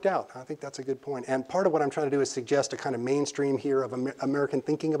being worked out. I think that's a good point. And part of what I'm trying to do is suggest a kind of mainstream here of American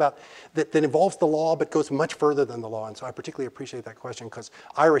thinking about that involves the law but goes much further than the law. And so I particularly appreciate that question because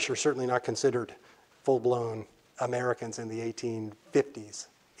Irish are certainly not considered full-blown Americans in the 1850s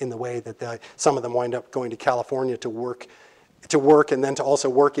in the way that some of them wind up going to California to work and then to also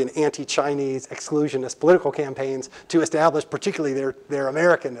work in anti-Chinese exclusionist political campaigns to establish particularly their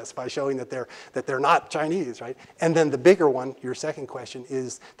Americanness by showing that they're not Chinese, right? And then the bigger one, your second question,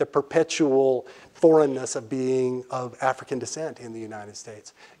 is the perpetual foreignness of being of African descent in the United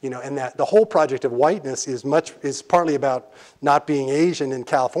States. And that the whole project of whiteness is partly about not being Asian in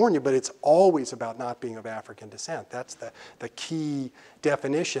California, but it's always about not being of African descent. That's the key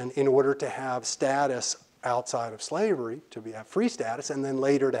definition in order to have status outside of slavery to have free status, and then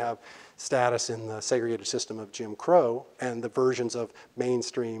later to have status in the segregated system of Jim Crow and the versions of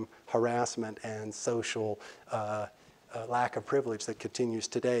mainstream harassment and social lack of privilege that continues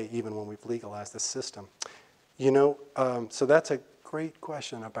today, even when we've legalized this system. You know, so that's a great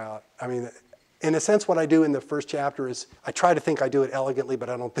question about, I mean, in a sense, what I do in the first chapter is I try to think I do it elegantly, but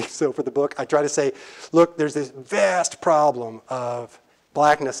I don't think so for the book. I try to say, look, there's this vast problem of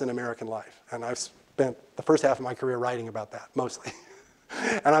blackness in American life. And I've spent the first half of my career writing about that, mostly.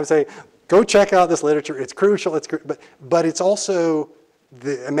 And I'm saying, go check out this literature. It's crucial. But it's also,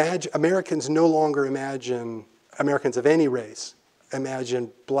 Americans no longer imagine, Americans of any race,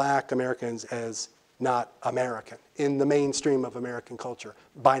 imagine black Americans as not American in the mainstream of American culture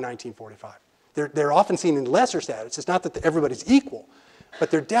by 1945. They're often seen in lesser status. It's not that everybody's equal,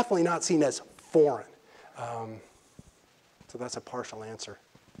 but they're definitely not seen as foreign. So that's a partial answer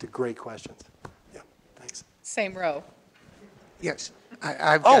to great questions. Yeah, thanks. Same row. Yes,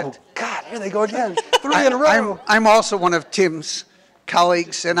 I've got. Oh, God, here they go again. 3 in a row. I'm also one of Tim's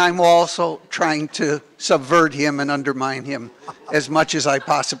colleagues, and I'm also trying to subvert him and undermine him as much as I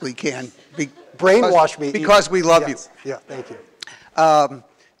possibly can. Brainwash me. Because we love you. Yeah, thank you.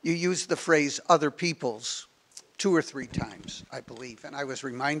 You used the phrase other people's 2 or 3 times, I believe. And I was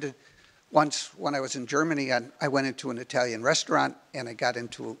reminded once when I was in Germany, I went into an Italian restaurant and I got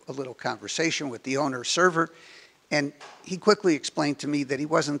into a little conversation with the owner server. And he quickly explained to me that he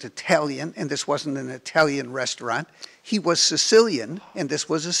wasn't Italian and this wasn't an Italian restaurant. He was Sicilian and this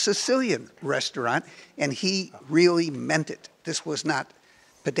was a Sicilian restaurant. And he really meant it. This was not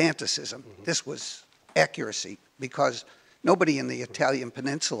pedanticism. This was accuracy, because nobody in the Italian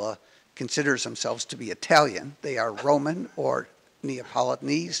peninsula considers themselves to be Italian. They are Roman or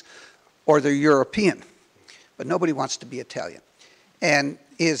Neapolitanese, or they're European. But nobody wants to be Italian and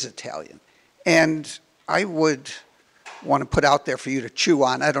is Italian. And I would want to put out there for you to chew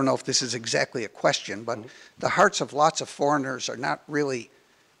on. I don't know if this is exactly a question, but the hearts of lots of foreigners are not really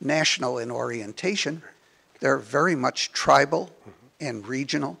national in orientation. They're very much tribal and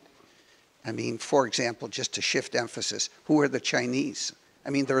regional. I mean, for example, just to shift emphasis, who are the Chinese?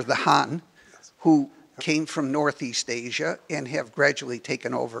 I mean, they're the Han, who came from Northeast Asia and have gradually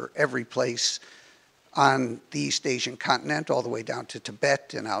taken over every place on the East Asian continent, all the way down to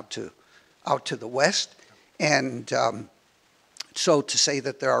Tibet and out to the West. And so to say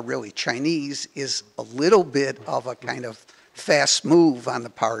that there are really Chinese is a little bit of a kind of fast move on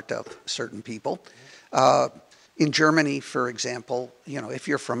the part of certain people. In Germany, for example, you know, if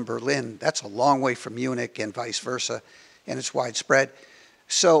you're from Berlin, that's a long way from Munich and vice versa, and it's widespread.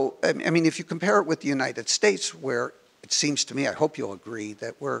 So, I mean, if you compare it with the United States, where it seems to me, I hope you'll agree,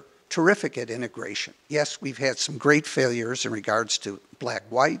 that we're terrific at integration. Yes, we've had some great failures in regards to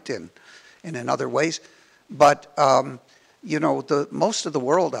black-white and in other ways, but, you know, most of the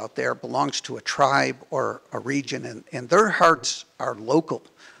world out there belongs to a tribe or a region, and their hearts are local,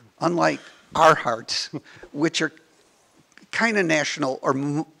 unlike our hearts, which are kind of national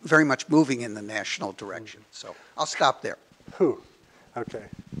or very much moving in the national direction. So I'll stop there. Whew. Okay.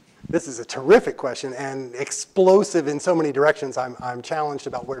 This is a terrific question and explosive in so many directions. I'm challenged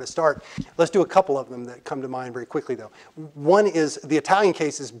about where to start. Let's do a couple of them that come to mind very quickly, though. One is the Italian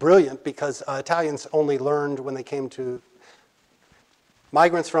case is brilliant because Italians only learned when they came to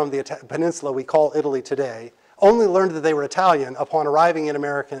migrants from the peninsula we call Italy today, only learned that they were Italian upon arriving on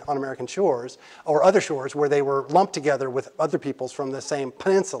American shores or other shores where they were lumped together with other peoples from the same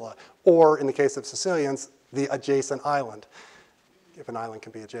peninsula, or in the case of Sicilians, the adjacent island, if an island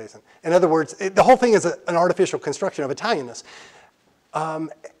can be adjacent. In other words, the whole thing is an artificial construction of Italianness.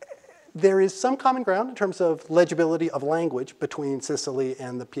 There is some common ground in terms of legibility of language between Sicily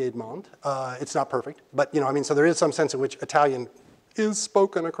and the Piedmont. It's not perfect, but you know, I mean, so there is some sense in which Italian is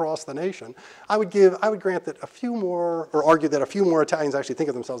spoken across the nation. I would grant that a few more, or argue that a few more Italians actually think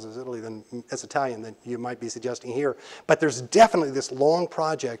of themselves as as Italian than you might be suggesting here. But there's definitely this long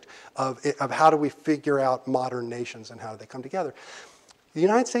project of how do we figure out modern nations and how do they come together. The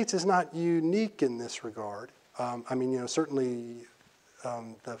United States is not unique in this regard. I mean, you know, certainly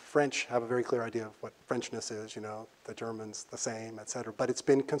the French have a very clear idea of what Frenchness is, you know, the Germans the same, et cetera, but it's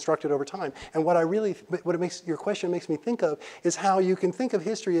been constructed over time. And what your question makes me think of is how you can think of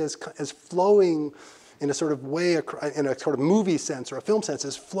history as flowing in a sort of way, in a sort of movie sense or a film sense,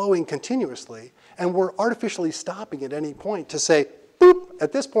 as flowing continuously, and we're artificially stopping at any point to say, boop,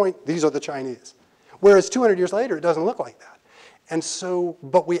 at this point, these are the Chinese. Whereas 200 years later, it doesn't look like that. And so,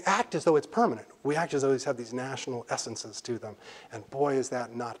 but we act as though it's permanent. We act as though these have these national essences to them. And boy, is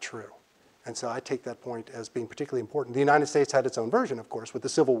that not true. And so I take that point as being particularly important. The United States had its own version, of course, with the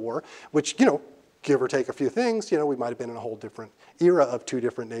Civil War, which, you know, give or take a few things, we might have been in a whole different era of two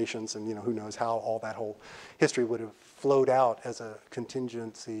different nations, and who knows how all that whole history would have flowed out as a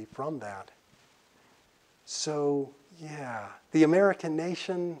contingency from that. So yeah, the American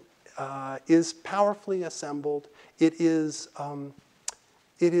nation is powerfully assembled. It is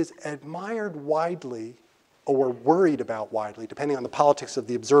admired widely or worried about widely, depending on the politics of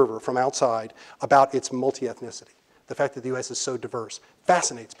the observer from outside, about its multi-ethnicity. The fact that the U.S. is so diverse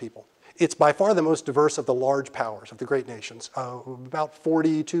fascinates people. It's by far the most diverse of the large powers, of the great nations. About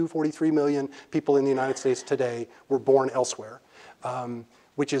 42, 43 million people in the United States today were born elsewhere,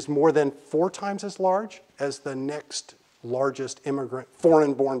 which is more than 4 times as large as the next largest immigrant,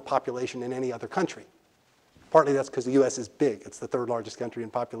 foreign-born population in any other country. Partly that's because the U.S. is big. It's the 3rd largest country in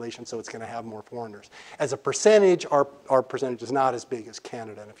population, so it's going to have more foreigners. As a percentage, our percentage is not as big as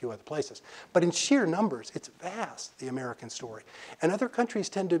Canada and a few other places. But in sheer numbers, it's vast, the American story. And other countries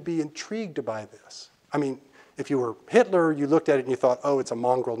tend to be intrigued by this. I mean, if you were Hitler, you looked at it and you thought, oh, it's a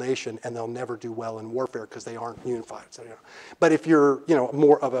mongrel nation, and they'll never do well in warfare because they aren't unified. So, But if you're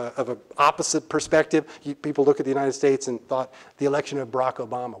more of a opposite perspective, people look at the United States and thought the election of Barack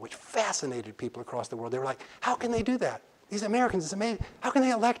Obama, which fascinated people across the world. They were like, how can they do that? These Americans, it's amazing. How can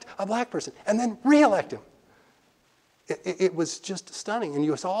they elect a black person and then re-elect him? It was just stunning. And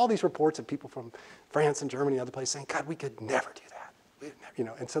you saw all these reports of people from France and Germany and other places saying, God, we could never do that.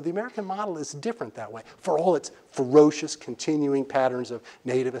 And so the American model is different that way, for all its ferocious, continuing patterns of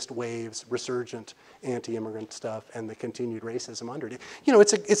nativist waves, resurgent anti-immigrant stuff, and the continued racism under it.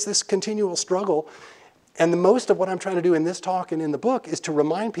 It's this continual struggle. And the most of what I'm trying to do in this talk and in the book is to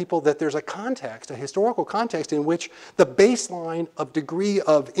remind people that there's a context, a historical context, in which the baseline of degree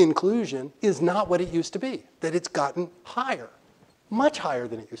of inclusion is not what it used to be, that it's gotten higher, much higher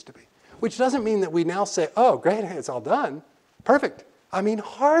than it used to be. Which doesn't mean that we now say, oh, great, it's all done, perfect. I mean,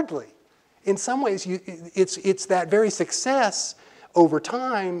 hardly. In some ways, it's that very success over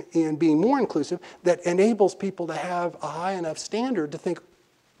time in being more inclusive that enables people to have a high enough standard to think,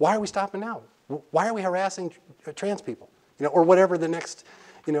 why are we stopping now? Why are we harassing trans people? Or whatever the next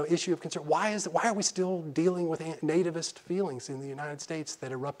issue of concern. Why are we still dealing with nativist feelings in the United States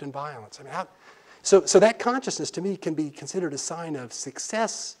that erupt in violence? I mean, so that consciousness to me can be considered a sign of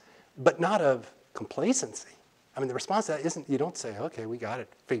success, but not of complacency. I mean, the response to that isn't, you don't say, okay, we got it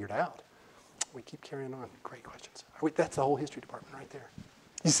figured out. We keep carrying on. Great questions. That's the whole history department right there.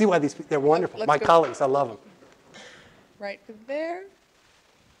 You see why they're wonderful. My colleagues, I love them. Right there.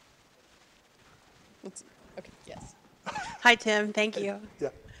 Okay, yes. Hi, Tim. Thank you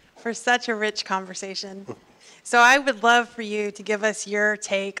for such a rich conversation. So I would love for you to give us your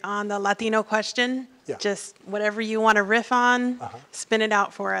take on the Latino question. Yeah. Just whatever you want to riff on, spin it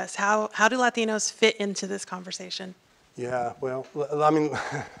out for us. How do Latinos fit into this conversation? Yeah, well, I mean,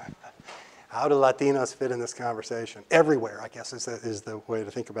 how do Latinos fit in this conversation? Everywhere, I guess, is the way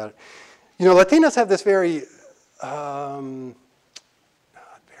to think about it. Latinos have this very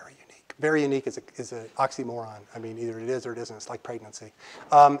unique is an oxymoron. I mean, either it is or it isn't. It's like pregnancy.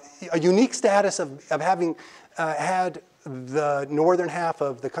 A unique status of having had the northern half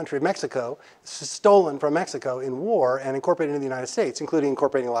of the country of Mexico stolen from Mexico in war and incorporated into the United States, including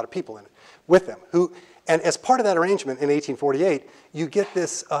incorporating a lot of people in it with them. And as part of that arrangement in 1848, you get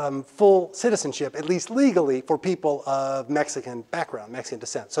this full citizenship, at least legally, for people of Mexican background, Mexican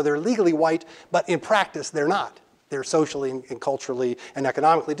descent. So they're legally white, but in practice, they're not. They're socially and culturally and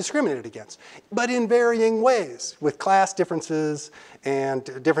economically discriminated against, but in varying ways, with class differences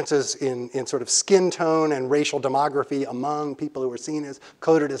and differences in sort of skin tone and racial demography among people who are seen as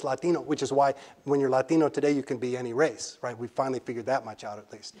coded as Latino, which is why when you're Latino today, you can be any race, right? We finally figured that much out, at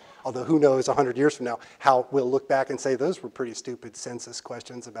least. Although who knows 100 years from now how we'll look back and say those were pretty stupid census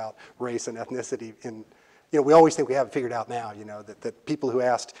questions about race and ethnicity in. We always think we have it figured out now, that people who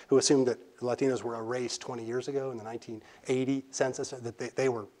assumed that Latinos were a race 20 years ago in the 1980 census, that they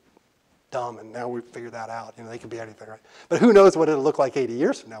were dumb, and now we've figured that out. They could be anything, right? But who knows what it'll look like 80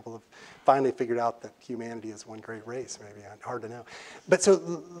 years from now. We'll have finally figured out that humanity is one great race, maybe. Hard to know. But so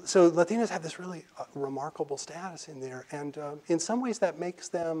Latinos have this really remarkable status in there, and in some ways that makes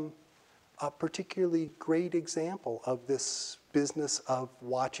them a particularly great example of this business of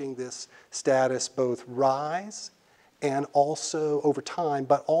watching this status both rise and also over time,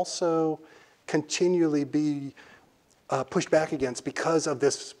 but also continually be pushed back against because of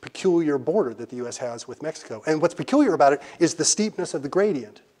this peculiar border that the U.S. has with Mexico. And what's peculiar about it is the steepness of the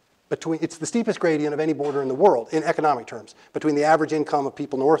gradient. It's the steepest gradient of any border in the world, in economic terms, between the average income of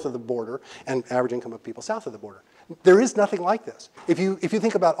people north of the border and average income of people south of the border. There is nothing like this. If you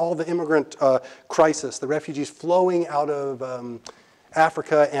think about all the immigrant crisis, the refugees flowing out of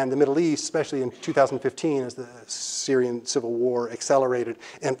Africa and the Middle East, especially in 2015 as the Syrian civil war accelerated,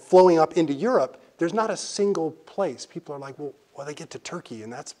 and flowing up into Europe, there's not a single place. People are like, well, they get to Turkey,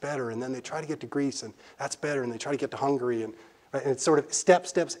 and that's better, and then they try to get to Greece, and that's better, and they try to get to Hungary, and it's sort of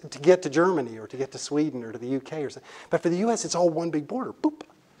steps to get to Germany, or to get to Sweden, or to the UK, or something. But for the US, it's all one big border, boop.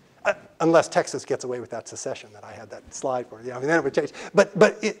 Unless Texas gets away with that secession that I had that slide for. Yeah, I mean, then it would change. But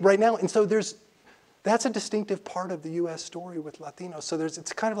right now, and so that's a distinctive part of the US story with Latinos. So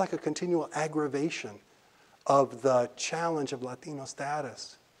it's kind of like a continual aggravation of the challenge of Latino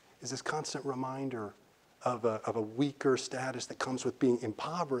status, is this constant reminder of a weaker status that comes with being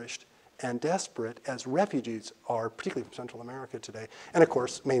impoverished and desperate as refugees are, particularly from Central America today. And of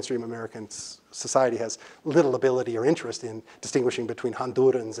course, mainstream American society has little ability or interest in distinguishing between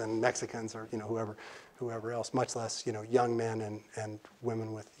Hondurans and Mexicans, or whoever else, much less young men and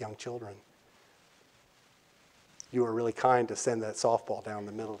women with young children. You were really kind to send that softball down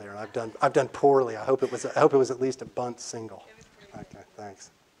the middle there. I've done poorly. I hope it was at least a bunt single. Okay, thanks.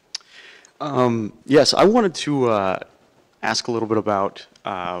 Yes, I wanted to ask a little bit about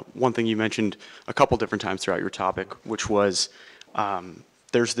one thing you mentioned a couple different times throughout your topic, which was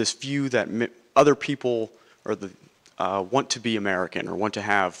there's this view that other people want to be American, or want to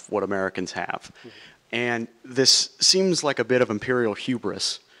have what Americans have. Mm-hmm. And this seems like a bit of imperial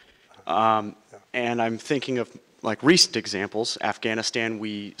hubris. And I'm thinking of like recent examples. Afghanistan,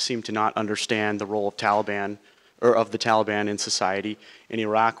 we seem to not understand the role of the Taliban in society. In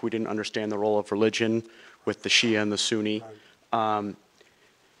Iraq, we didn't understand the role of religion with the Shia and the Sunni. And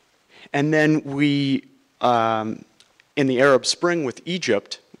then we, in the Arab Spring with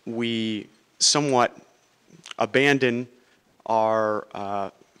Egypt, we somewhat abandon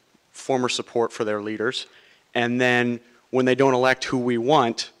our former support for their leaders. And then when they don't elect who we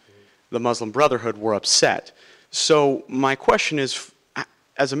want, the Muslim Brotherhood, we're upset. So my question is,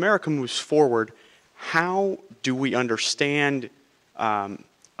 as America moves forward, how do we understand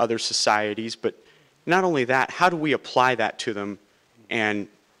other societies, but not only that, how do we apply that to them and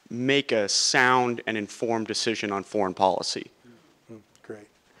make a sound and informed decision on foreign policy? Great.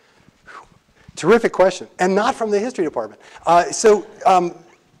 Terrific question, and not from the history department.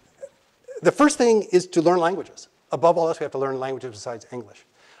 The first thing is to learn languages. Above all else, we have to learn languages besides English.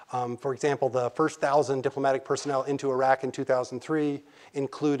 For example, the first 1,000 diplomatic personnel into Iraq in 2003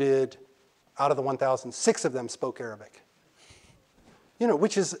 included, out of the 1,000, 6 of them spoke Arabic.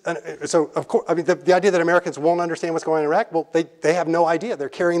 Which is, so of course, I mean, the idea that Americans won't understand what's going on in Iraq, well, they have no idea. They're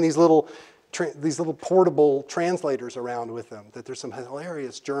carrying these little portable translators around with them, that there's some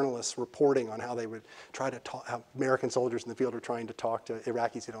hilarious journalists reporting on how they would try to talk, how American soldiers in the field are trying to talk to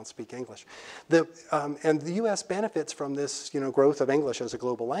Iraqis who don't speak English. And the US benefits from this, growth of English as a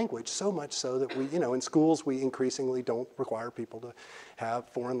global language, so much so that we, in schools, we increasingly don't require people to have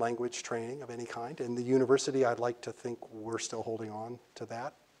foreign language training of any kind. In the university, I'd like to think we're still holding on to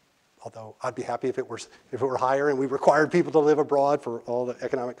that. Although I'd be happy if it were higher and we required people to live abroad for all the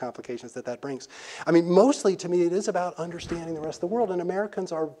economic complications that brings. I mean, mostly to me, it is about understanding the rest of the world, and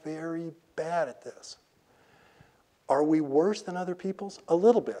Americans are very bad at this. Are we worse than other peoples? A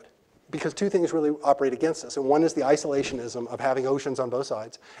little bit, because 2 things really operate against us, and one is the isolationism of having oceans on both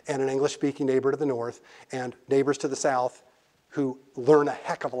sides, and an English-speaking neighbor to the north, and neighbors to the south who learn a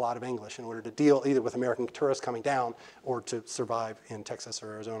heck of a lot of English in order to deal either with American tourists coming down or to survive in Texas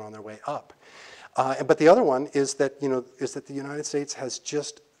or Arizona on their way up. But the other one is that, the United States has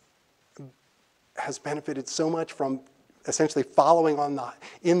benefited so much from essentially following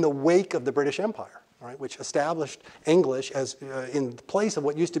in the wake of the British Empire, right, which established English as in place of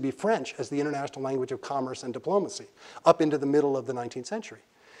what used to be French as the international language of commerce and diplomacy up into the middle of the 19th century.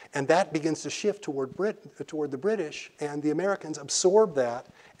 And that begins to shift toward the British, and the Americans absorb that.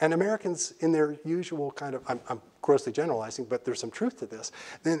 And Americans, in their usual kind of, I'm grossly generalizing, but there's some truth to this,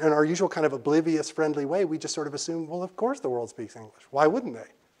 in our usual kind of oblivious, friendly way, we just sort of assume, well, of course the world speaks English. Why wouldn't they?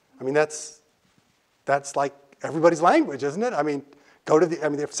 I mean, that's like everybody's language, isn't it? I mean,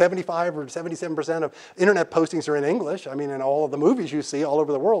 there 75 or 77% of internet postings are in English. I mean, and all of the movies you see all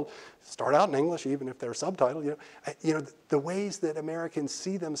over the world start out in English, even if they're subtitled. The ways that Americans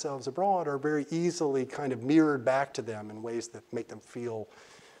see themselves abroad are very easily kind of mirrored back to them in ways that make them feel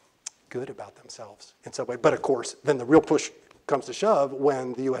good about themselves in some way. But of course, then the real push comes to shove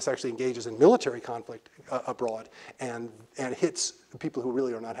when the U.S. actually engages in military conflict abroad and hits people who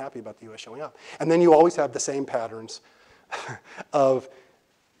really are not happy about the U.S. showing up. And then you always have the same patterns of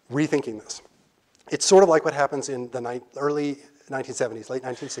rethinking this. It's sort of like what happens in the early 1970s, late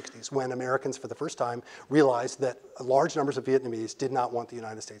 1960s, when Americans for the first time realized that large numbers of Vietnamese did not want the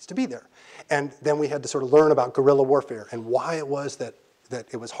United States to be there. And then we had to sort of learn about guerrilla warfare and why it was that that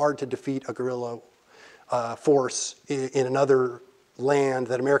it was hard to defeat a guerrilla force in another land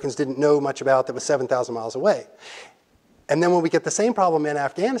that Americans didn't know much about that was 7,000 miles away. And then when we get the same problem in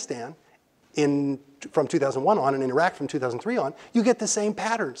Afghanistan from 2001 on and in Iraq from 2003 on, you get the same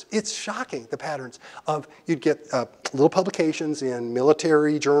patterns. It's shocking, the patterns of, you'd get little publications in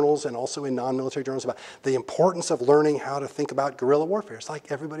military journals and also in non-military journals about the importance of learning how to think about guerrilla warfare. It's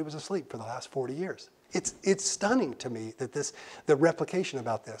like everybody was asleep for the last 40 years. It's stunning to me that the replication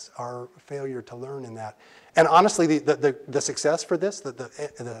about this, our failure to learn in that. And honestly, the success for this,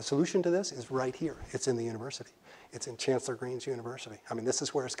 the solution to this is right here. It's in the university. It's in Chancellor Green's university. I mean, this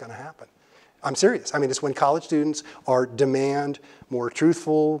is where it's going to happen. I'm serious. I mean, it's when college students demand more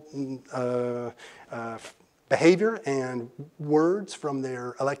truthful behavior and words from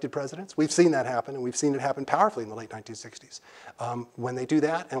their elected presidents. We've seen that happen, and we've seen it happen powerfully in the late 1960s. When they do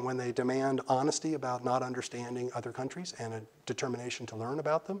that, and when they demand honesty about not understanding other countries and a determination to learn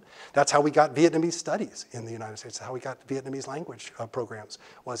about them, that's how we got Vietnamese studies in the United States. How we got Vietnamese language programs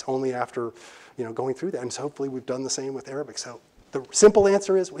was only after, going through that. And so hopefully we've done the same with Arabic. So the simple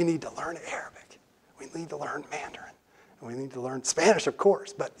answer is we need to learn Arabic. We need to learn Mandarin. And we need to learn Spanish, of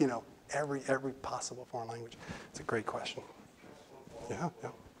course, but every possible foreign language. It's a great question. Yeah. How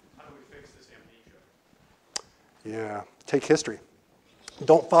do we fix this amnesia? Yeah. Take history.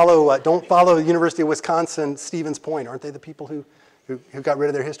 Don't follow University of Wisconsin, Stevens Point. Aren't they the people who got rid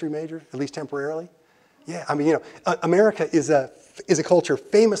of their history major, at least temporarily? Yeah. I mean, America is a culture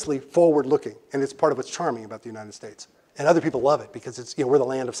famously forward-looking, and it's part of what's charming about the United States. And other people love it because it's, we're the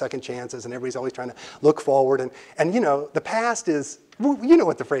land of second chances, and everybody's always trying to look forward. And the past is, you know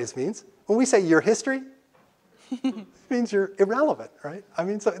what the phrase means. When we say your history, it means you're irrelevant, right? I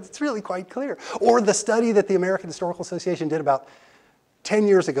mean, so it's really quite clear. Or the study that the American Historical Association did about 10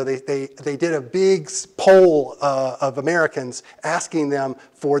 years ago, they did a big poll of Americans asking them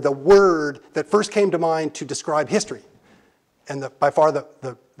for the word that first came to mind to describe history. And by far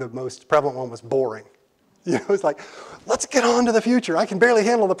the most prevalent one was boring. It's like, let's get on to the future. I can barely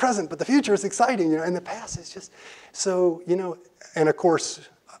handle the present, but the future is exciting, and the past is just, so, and of course,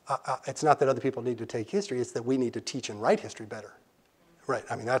 it's not that other people need to take history, it's that we need to teach and write history better. Right,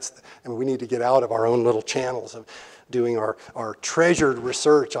 I mean, we need to get out of our own little channels of doing our treasured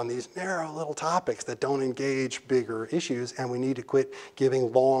research on these narrow little topics that don't engage bigger issues, and we need to quit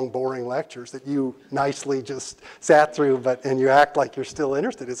giving long, boring lectures that you nicely just sat through, and you act like you're still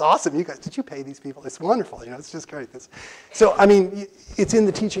interested. It's awesome. You guys, did you pay these people? It's wonderful. It's just great. So, I mean, it's in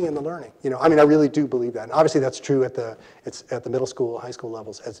the teaching and the learning. I mean, I really do believe that. And obviously, that's true at the middle school, high school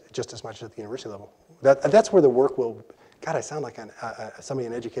levels, just as much as at the university level. That's where the work will. God, I sound like somebody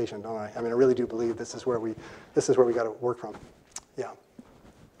in education, don't I? I mean, I really do believe this is where we got to work from. Yeah.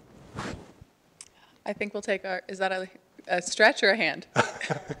 I think we'll take is that a stretch or a hand?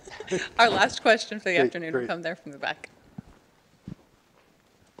 Our last question for the afternoon will come there from the back.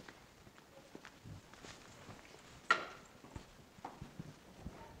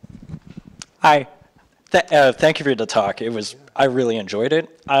 Hi. Thank you for the talk. I really enjoyed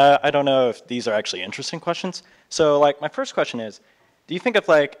it. I don't know if these are actually interesting questions. So, my first question is, do you think of,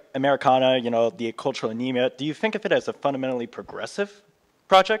 Americana, the cultural anemia, do you think of it as a fundamentally progressive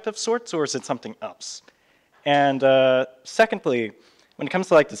project of sorts, or is it something else? And secondly, when it comes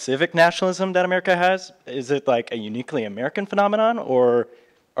to, the civic nationalism that America has, is it, a uniquely American phenomenon, or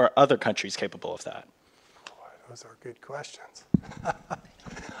are other countries capable of that? Boy, those are good questions.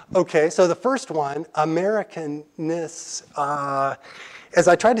 Okay, so the first one, Americanness, as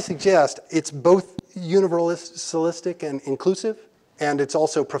I tried to suggest, it's both universalistic and inclusive, and it's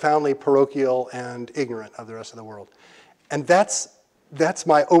also profoundly parochial and ignorant of the rest of the world. And that's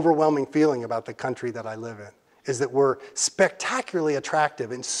my overwhelming feeling about the country that I live in, is that we're spectacularly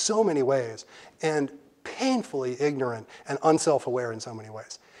attractive in so many ways and painfully ignorant and unself-aware in so many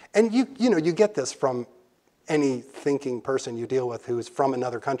ways. And you get this from any thinking person you deal with who's from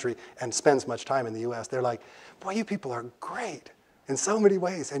another country and spends much time in the US. They're like, boy, you people are great in so many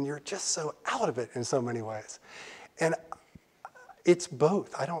ways, and you're just so out of it in so many ways. And it's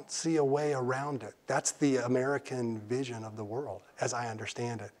both. I don't see a way around it. That's the American vision of the world, as I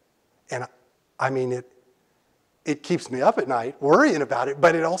understand it. And I mean, it keeps me up at night worrying about it,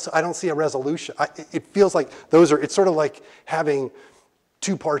 but it also, I don't see a resolution. It feels like it's sort of like having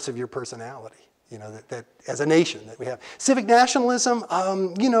two parts of your personality. You know, that as a nation that we have. Civic nationalism,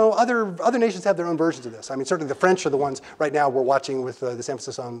 you know, other nations have their own versions of this. I mean, certainly the French are the ones right now we're watching with this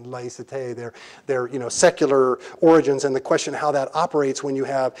emphasis on laïcité, their you know, secular origins, and the question how that operates when you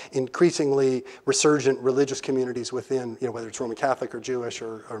have increasingly resurgent religious communities within, you know, whether it's Roman Catholic or Jewish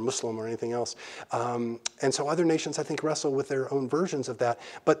or Muslim or anything else. And so other nations, I think, wrestle with their own versions of that,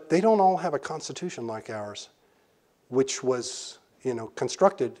 but they don't all have a constitution like ours, which was, you know,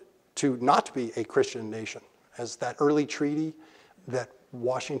 constructed to not be a Christian nation, as that early treaty that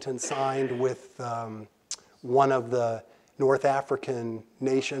Washington signed with one of the North African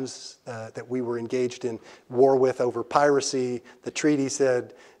nations that we were engaged in war with over piracy. The treaty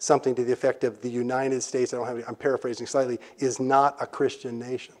said something to the effect of the United States, I'm paraphrasing slightly, is not a Christian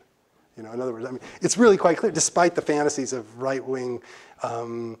nation. You know, in other words, I mean, it's really quite clear, despite the fantasies of right-wing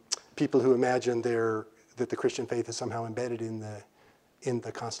people who imagine that the Christian faith is somehow embedded in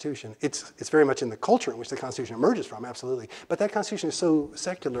the Constitution. It's very much in the culture in which the Constitution emerges from, absolutely. But that Constitution is so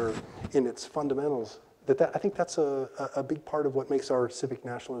secular in its fundamentals that I think that's a big part of what makes our civic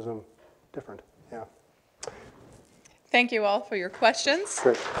nationalism different. Yeah. Thank you all for your questions.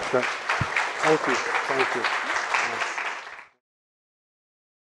 Great. Thank you. Thank you.